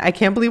 And I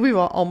can't believe we've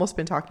almost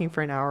been talking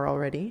for an hour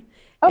already.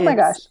 Oh my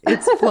gosh.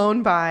 It's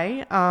flown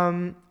by.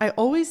 I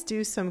always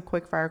do some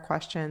quick fire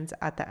questions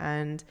at the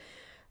end.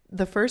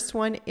 The first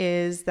one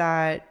is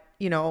that,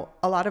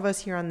 a lot of us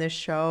here on this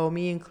show,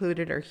 me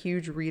included, are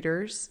huge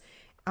readers.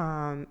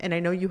 And I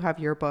know you have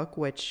your book,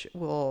 which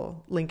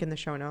we'll link in the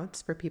show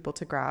notes for people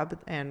to grab,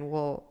 and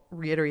we'll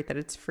reiterate that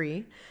it's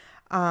free.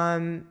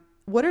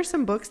 What are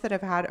some books that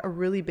have had a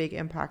really big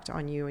impact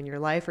on you in your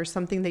life, or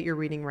something that you're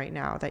reading right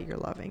now that you're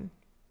loving?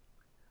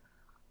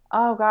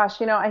 Oh gosh,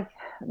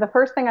 the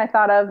first thing I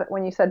thought of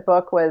when you said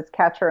book was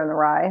Catcher in the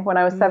Rye. When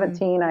I was Mm,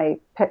 17, I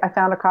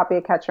found a copy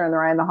of Catcher in the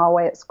Rye in the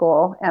hallway at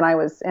school, and I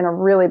was in a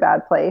really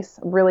bad place,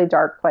 really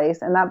dark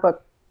place, and that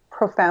book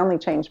profoundly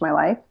changed my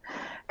life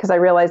because I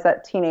realized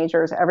that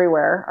teenagers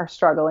everywhere are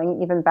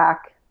struggling, even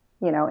back,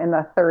 in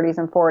the 30s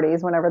and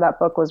 40s, whenever that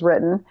book was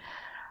written.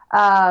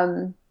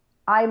 Um,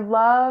 I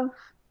love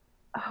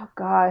Oh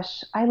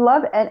gosh, and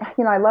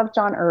I love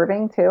John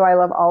Irving too. I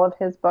love all of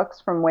his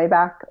books from way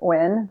back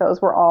when.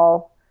 Those were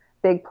all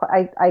big.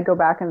 I go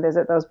back and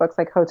visit those books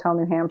like Hotel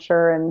New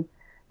Hampshire and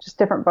just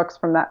different books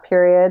from that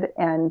period.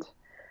 And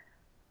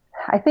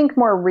I think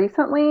more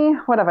recently,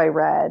 what have I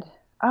read?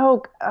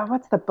 Oh,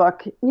 what's the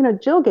book?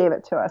 Jill gave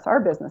it to us, our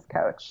business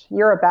coach.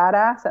 You're a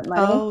Badass at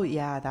Money. oh,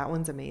 yeah, that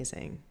one's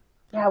amazing.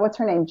 Yeah, what's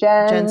her name?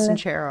 Jen Jen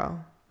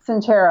Sincero.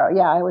 Sincero.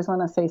 Yeah, I always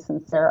want to say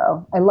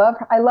Sincero. I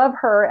love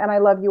her, and I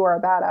love You Are a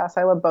Badass.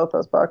 I love both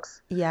those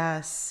books.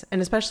 Yes.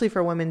 And especially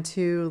for women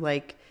too,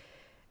 like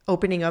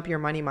opening up your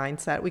money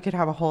mindset. We could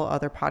have a whole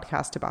other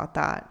podcast about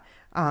that.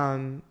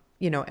 And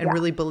Yeah.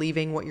 really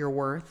believing what you're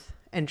worth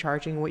and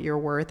charging what you're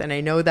worth. And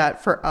I know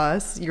that for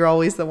us, you're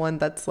always the one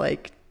that's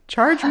like,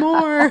 charge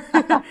more.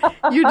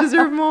 You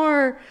deserve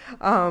more.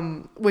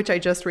 Which I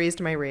just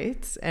raised my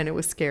rates, and it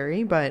was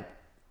scary, but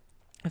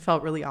it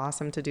felt really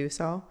awesome to do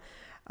so.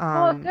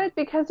 Well, good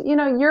because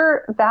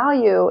your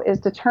value is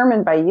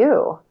determined by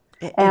you,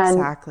 and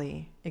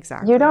Exactly. you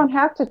Exactly. don't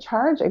have to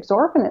charge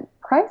exorbitant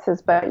prices,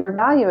 but your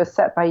value is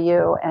set by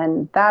you,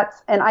 and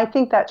I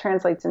think that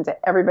translates into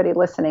everybody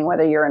listening,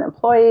 whether you're an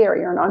employee or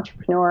you're an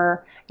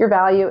entrepreneur. Your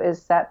value is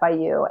set by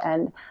you,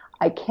 and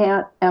I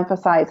can't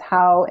emphasize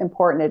how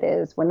important it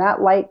is when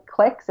that light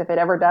clicks, if it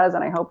ever does,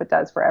 and I hope it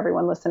does for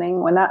everyone listening.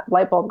 When that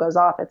light bulb goes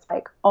off, it's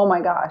like, oh my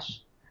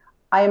gosh,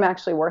 I am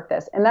actually worth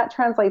this. And that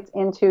translates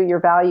into your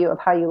value of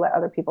how you let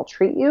other people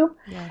treat you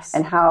Yes.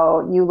 and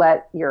how you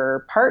let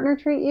your partner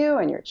treat you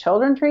and your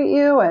children treat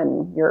you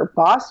and your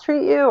boss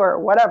treat you or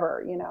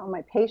whatever,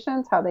 my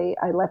patients, I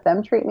let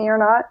them treat me or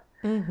not.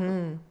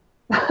 Mm-hmm.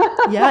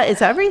 Yeah,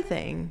 it's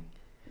everything.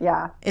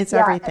 Yeah. It's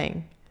Yeah.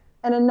 everything.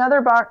 And another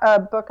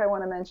book I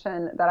want to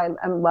mention that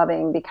I'm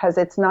loving because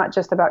it's not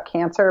just about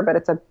cancer, but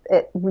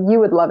you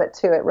would love it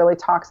too. It really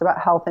talks about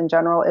health in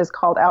general, is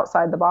called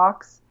Outside the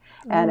Box.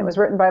 And it was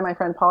written by my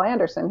friend Paul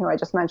Anderson, who I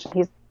just mentioned.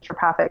 He's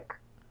naturopathic.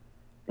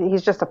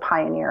 He's just a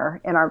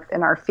pioneer in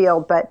our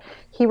field, but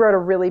he wrote a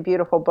really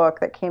beautiful book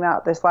that came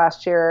out this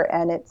last year,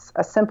 and it's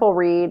a simple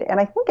read.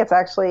 And I think it's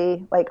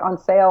actually like on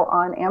sale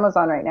on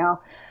Amazon right now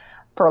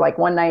for like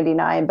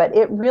 $1.99. But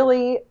it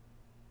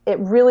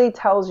really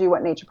tells you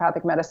what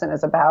naturopathic medicine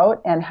is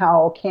about and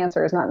how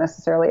cancer is not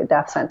necessarily a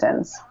death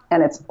sentence.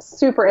 And it's a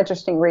super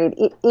interesting read.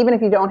 Even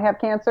if you don't have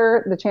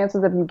cancer, the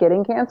chances of you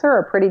getting cancer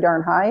are pretty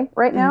darn high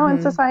right now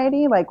in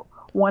society. Like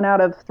 1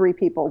 out of 3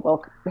 people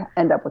will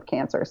end up with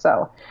cancer.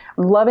 So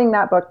I'm loving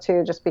that book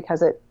too, just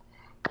because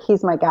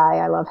he's my guy.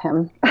 I love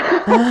him.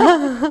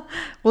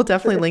 We'll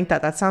definitely link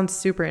that. That sounds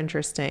super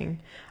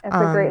interesting. It's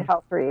a great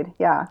health read.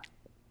 Yeah.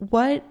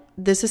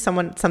 This is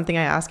something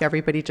I ask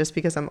everybody just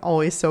because I'm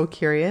always so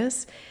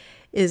curious,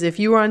 is if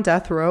you were on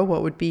death row,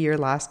 what would be your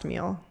last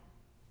meal?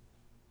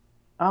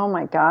 Oh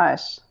my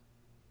gosh.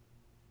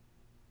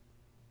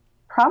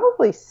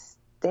 Probably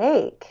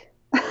steak.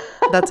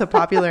 That's a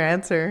popular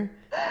answer.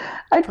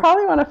 I'd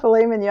probably want a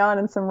filet mignon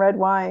and some red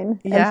wine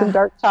and some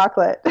dark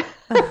chocolate.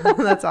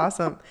 That's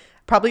awesome.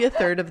 Probably a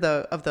third of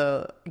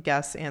the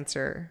guests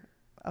answer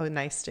a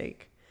nice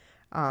steak.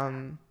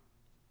 So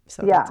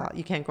that's all.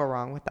 You can't go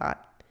wrong with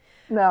that.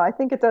 No, I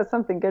think it does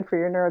something good for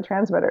your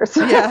neurotransmitters.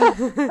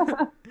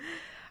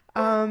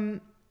 Yeah.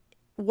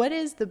 What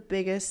is the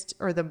biggest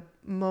or the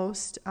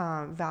most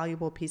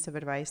valuable piece of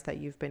advice that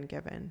you've been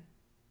given?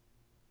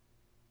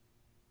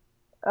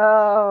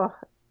 Oh,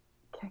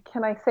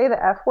 can I say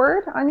the F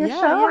word on your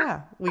show?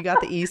 Yeah. We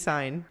got the E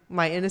sign.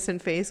 My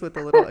innocent face with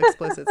the little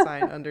explicit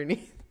sign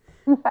underneath.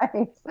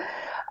 Nice.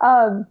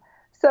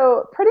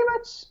 So pretty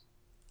much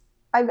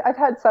I've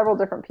had several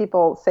different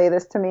people say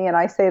this to me, and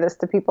I say this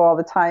to people all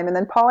the time. And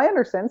then Paul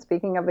Anderson,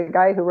 speaking of the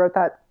guy who wrote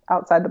that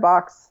Outside the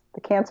Box,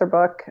 the cancer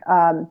book,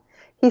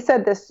 he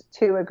said this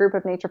to a group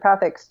of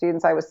naturopathic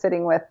students I was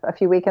sitting with a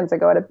few weekends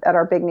ago at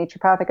our big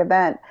naturopathic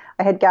event.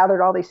 I had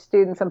gathered all these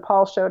students, and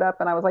Paul showed up,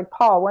 and I was like,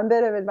 Paul, one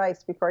bit of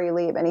advice before you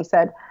leave. And he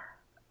said,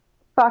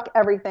 fuck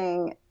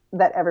everything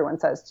that everyone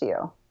says to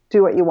you.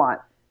 Do what you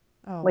want.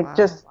 Oh, like, wow.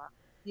 Just,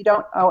 you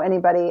don't owe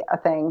anybody a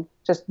thing.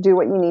 Just do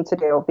what you need to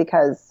do,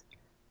 because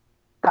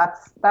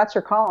that's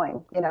your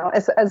calling,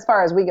 as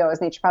far as we go as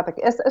naturopathic,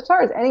 as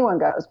far as anyone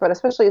goes, but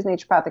especially as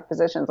naturopathic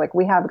physicians, like,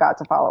 we have got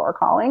to follow our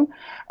calling,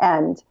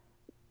 and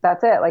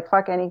that's it. Like,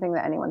 fuck anything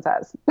that anyone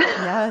says.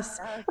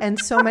 Yes. And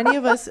so many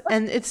of us,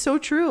 and it's so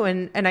true.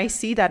 And I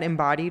see that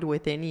embodied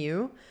within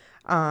you.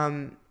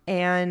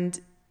 And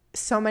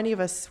so many of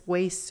us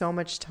waste so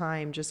much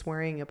time just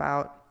worrying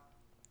about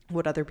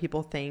what other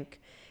people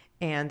think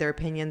and their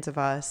opinions of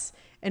us.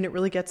 And it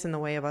really gets in the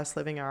way of us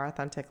living our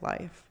authentic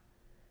life.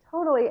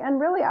 Totally.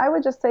 And really, I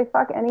would just say,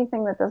 fuck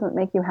anything that doesn't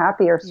make you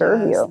happy or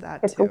serve you.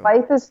 That too.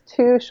 Life is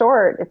too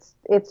short.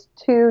 It's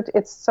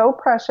so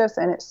precious,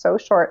 and it's so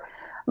short.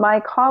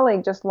 My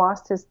colleague just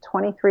lost his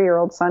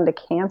 23-year-old son to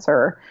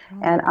cancer,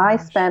 and I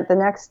spent the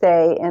next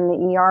day in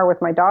the ER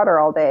with my daughter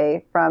all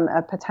day from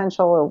a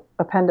potential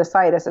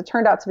appendicitis. It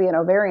turned out to be an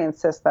ovarian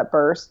cyst that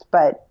burst,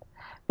 but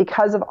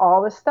because of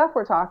all the stuff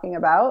we're talking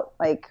about,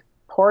 like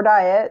poor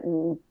diet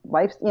and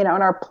life, and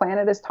our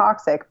planet is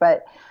toxic,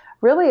 but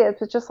really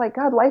it's just like,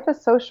 God, life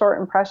is so short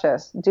and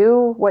precious.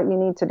 Do what you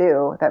need to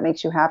do that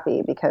makes you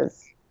happy,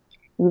 because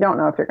you don't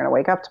know if you're going to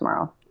wake up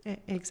tomorrow.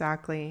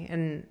 Exactly.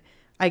 And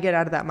I get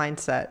out of that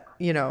mindset,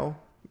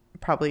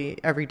 probably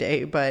every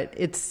day, but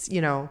it's,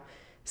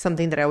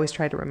 something that I always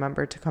try to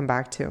remember to come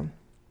back to.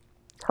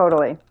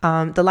 Totally.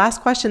 The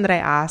last question that I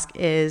ask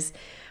is,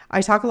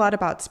 I talk a lot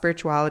about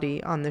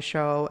spirituality on the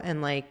show,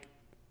 and like,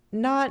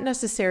 not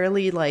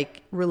necessarily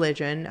like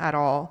religion at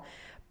all,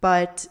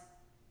 but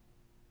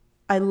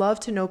I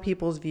love to know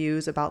people's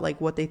views about like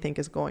what they think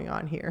is going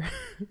on here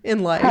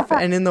in life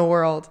and in the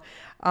world.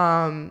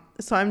 So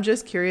I'm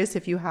just curious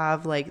if you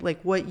have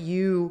like what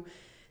you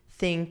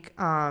think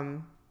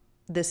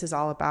this is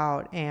all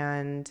about,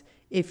 and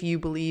if you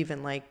believe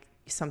in like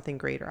something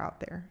greater out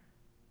there.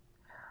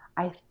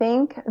 I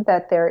think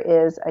that there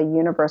is a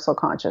universal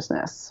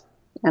consciousness,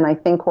 and I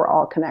think we're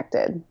all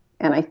connected,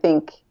 and I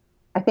think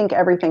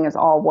everything is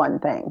all one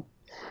thing,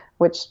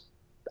 which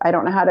I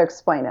don't know how to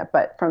explain it,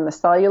 but from the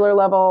cellular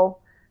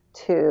level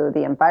to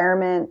the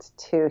environment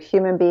to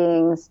human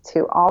beings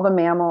to all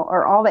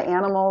the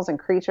animals and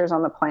creatures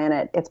on the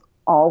planet, it's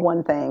all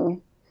one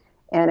thing.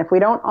 And if we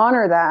don't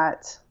honor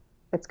that,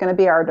 it's going to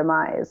be our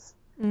demise.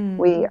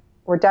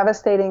 We're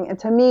devastating. And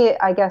to me,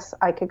 I guess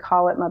I could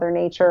call it Mother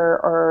Nature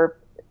or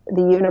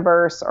the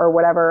universe or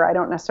whatever. I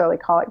don't necessarily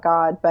call it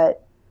God,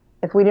 but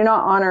if we do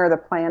not honor the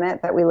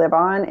planet that we live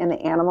on and the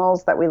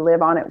animals that we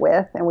live on it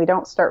with, and we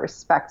don't start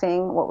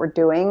respecting what we're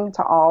doing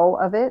to all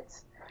of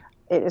it,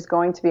 it is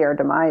going to be our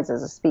demise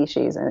as a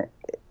species. And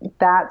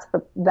that's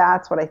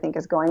what I think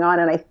is going on.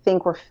 And I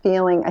think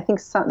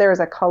there is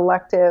a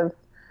collective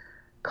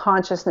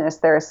consciousness.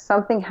 There is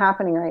something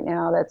happening right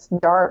now that's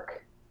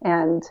dark,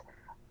 and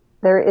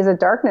there is a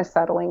darkness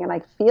settling, and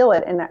I feel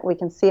it, and we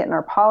can see it in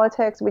our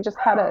politics. We just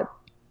had a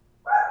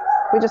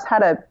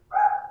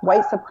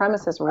white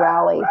supremacist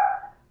rally.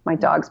 My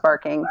dog's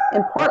barking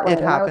in Portland.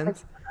 It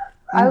happens.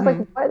 I was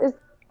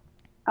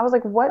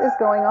like, what is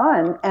going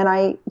on? And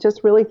I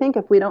just really think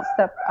if we don't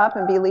step up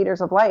and be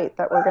leaders of light,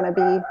 that we're going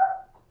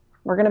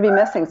to be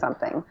missing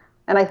something.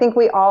 And I think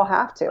we all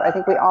have to. I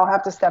think we all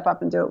have to step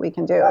up and do what we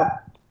can do.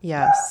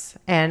 Yes.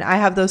 And I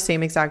have those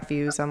same exact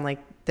views. I'm like,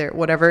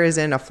 whatever is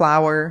in a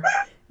flower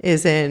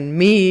is in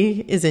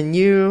me, is in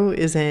you,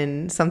 is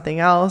in something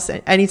else.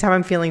 Anytime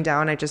I'm feeling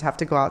down, I just have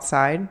to go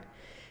outside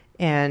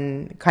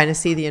and kind of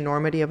see the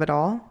enormity of it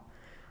all.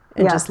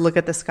 and Yes. just look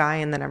at the sky.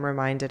 And then I'm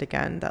reminded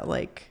again that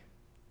like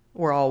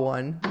we're all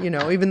one, you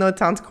know, even though it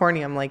sounds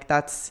corny, I'm like,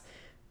 that's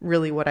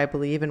really what I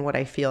believe and what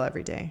I feel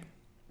every day.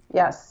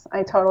 Yes,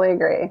 I totally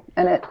agree.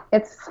 And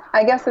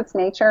I guess it's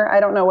nature. I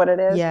don't know what it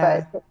is,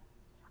 Yeah. but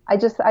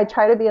I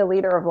try to be a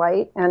leader of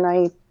light, and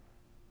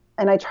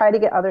I try to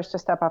get others to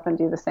step up and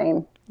do the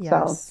same.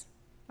 Yes. So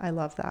I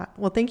love that.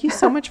 Well, thank you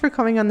so much for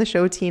coming on the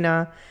show,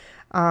 Tina.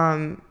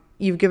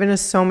 You've given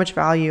us so much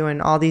value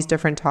in all these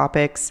different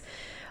topics.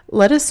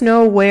 Let us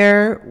know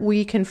where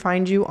we can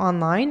find you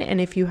online and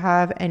if you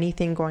have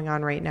anything going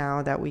on right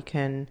now that we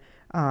can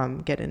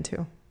get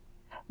into.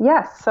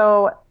 yes,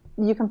 so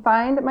you can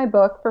find my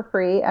book for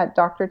free at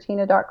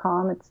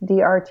drtina.com. It's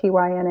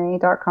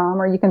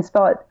drtyna.com, or you can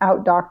spell it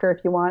out doctor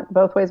if you want.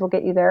 Both ways will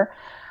get you there.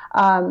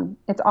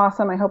 It's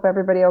awesome. I hope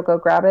everybody will go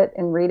grab it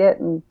and read it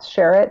and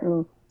share it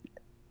and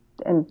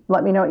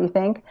let me know what you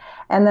think.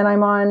 And then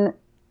I'm on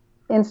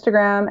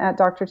Instagram at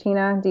Dr.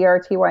 Tina,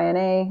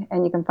 drtyna,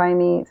 and you can find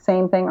me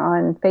same thing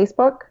on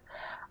Facebook.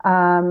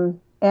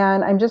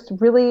 And I'm just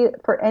really,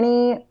 for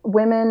any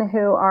women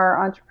who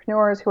are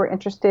entrepreneurs who are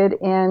interested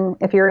in,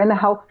 if you're in the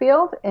health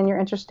field and you're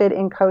interested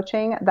in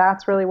coaching,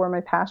 that's really where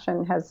my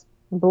passion has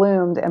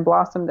bloomed and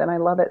blossomed, and I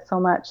love it so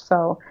much.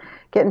 So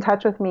get in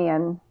touch with me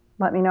and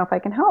let me know if I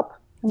can help.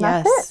 And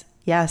Yes. that's it.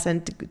 Yes.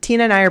 And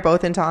Tina and I are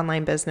both into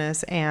online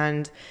business,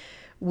 and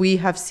we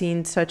have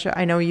seen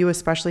I know you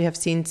especially have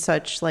seen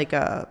such like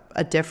a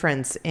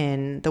difference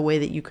in the way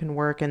that you can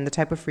work and the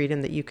type of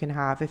freedom that you can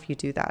have if you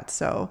do that.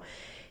 So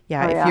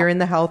yeah, if you're in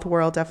the health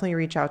world, definitely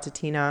reach out to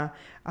Tina.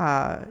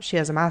 She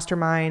has a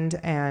mastermind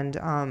and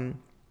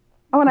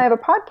Oh, and I have a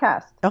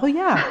podcast. oh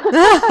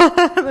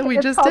yeah, we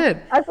just did.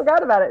 I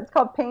forgot about it. It's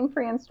called Pain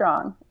Free and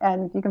Strong,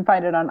 and you can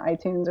find it on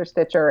iTunes or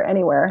Stitcher or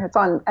anywhere.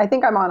 I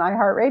think I'm on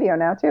iHeartRadio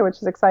now too, which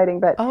is exciting.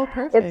 But Oh,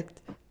 perfect.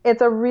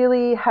 it's a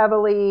really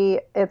heavily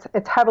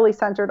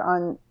centered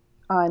on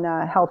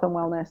health and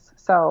wellness.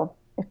 So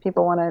if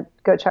people want to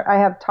go check, I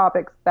have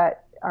topics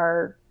that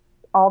are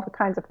all the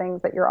kinds of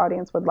things that your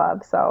audience would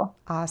love. So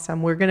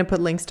Awesome. We're going to put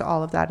links to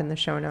all of that in the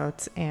show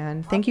notes.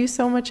 And thank you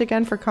so much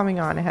again for coming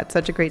on. I had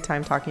such a great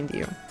time talking to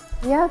you.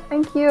 yeah,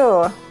 thank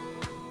you.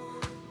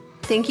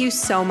 Thank you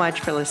so much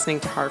for listening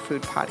to Heart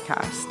Food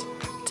Podcast.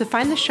 To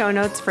find the show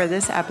notes for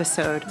this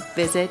episode,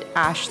 visit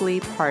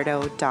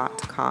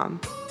ashleypardo.com.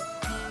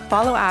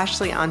 Follow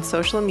Ashley on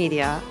social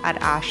media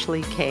at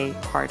Ashley K.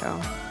 Pardo.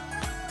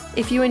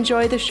 If you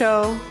enjoy the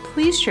show,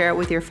 please share it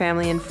with your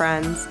family and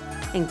friends,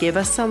 and give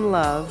us some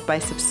love by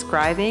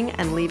subscribing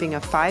and leaving a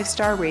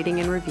 5-star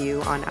rating and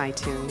review on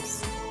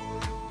iTunes.